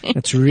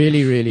 It's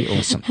really, really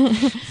awesome.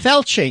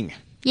 Felching.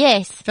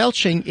 Yes.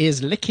 Felching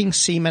is licking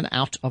semen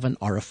out of an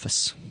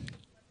orifice.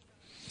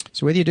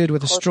 So whether you do it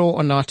with a straw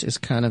or not is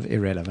kind of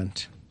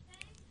irrelevant.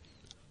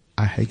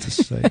 I hate to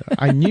say that.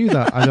 I knew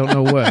that. I don't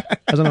know where.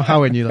 I don't know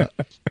how I knew that.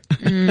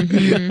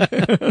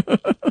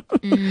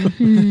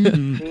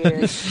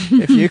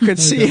 If you could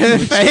see her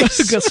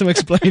face. I've got some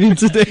explaining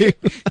to do.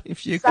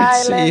 If you could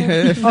see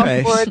her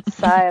face. Awkward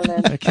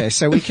silence. Okay,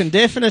 so we can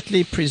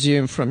definitely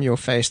presume from your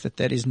face that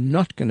that is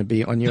not going to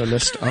be on your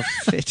list of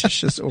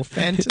fetishes or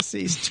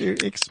fantasies to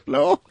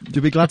explore.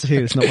 You'll be glad to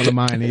hear it's not one of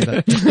mine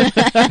either.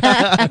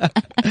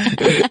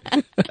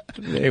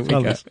 There we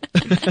go.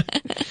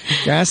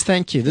 Guys,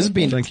 thank you. This has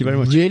been Thank you very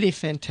much. really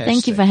fantastic.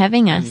 Thank you for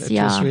having And us. it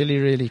Yeah. was really,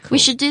 really cool. We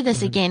should do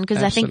this again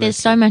because I think there's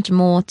so much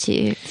more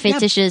to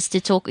fetishes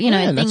to talk. You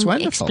know, Yeah, I that's think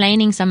wonderful.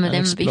 explaining some of And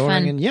them would be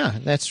exploring, fun. and yeah,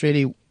 that's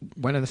really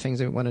one of the things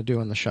that we want to do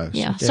on the show.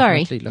 Yeah, so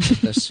sorry. definitely look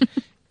at this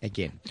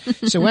again.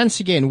 So once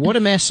again, Water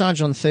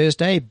Massage on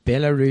Thursday,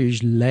 Bella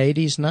Rouge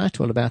Ladies Night,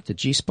 all about the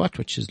G-Spot,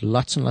 which is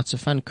lots and lots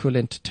of fun, cool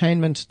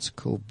entertainment. It's a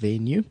cool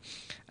venue.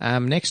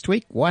 Next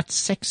week, What's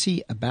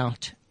Sexy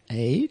About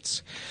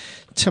AIDS?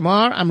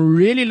 Tamar, I'm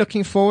really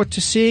looking forward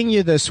to seeing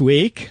you this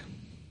week.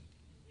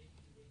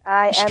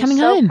 I She's am coming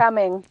so home.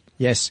 coming.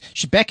 Yes,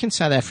 she's back in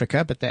South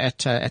Africa, but they're at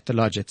the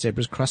lodge at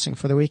Zebra's Crossing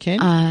for the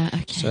weekend.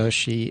 Okay. So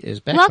she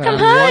is back. Welcome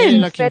but I'm really home.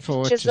 looking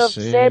forward Fetishes to of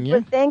seeing zebra.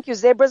 you. Thank you,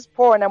 Zebra's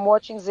porn. I'm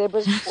watching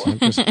Zebra's porn.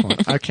 Zebra's porn.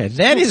 Okay,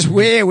 that is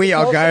where we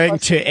are going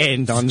to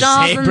end on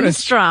Stars and Zebra's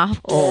straps.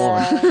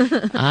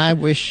 porn. I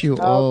wish you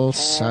all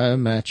so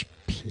much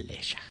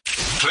pleasure.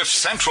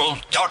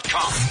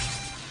 CliffCentral.com.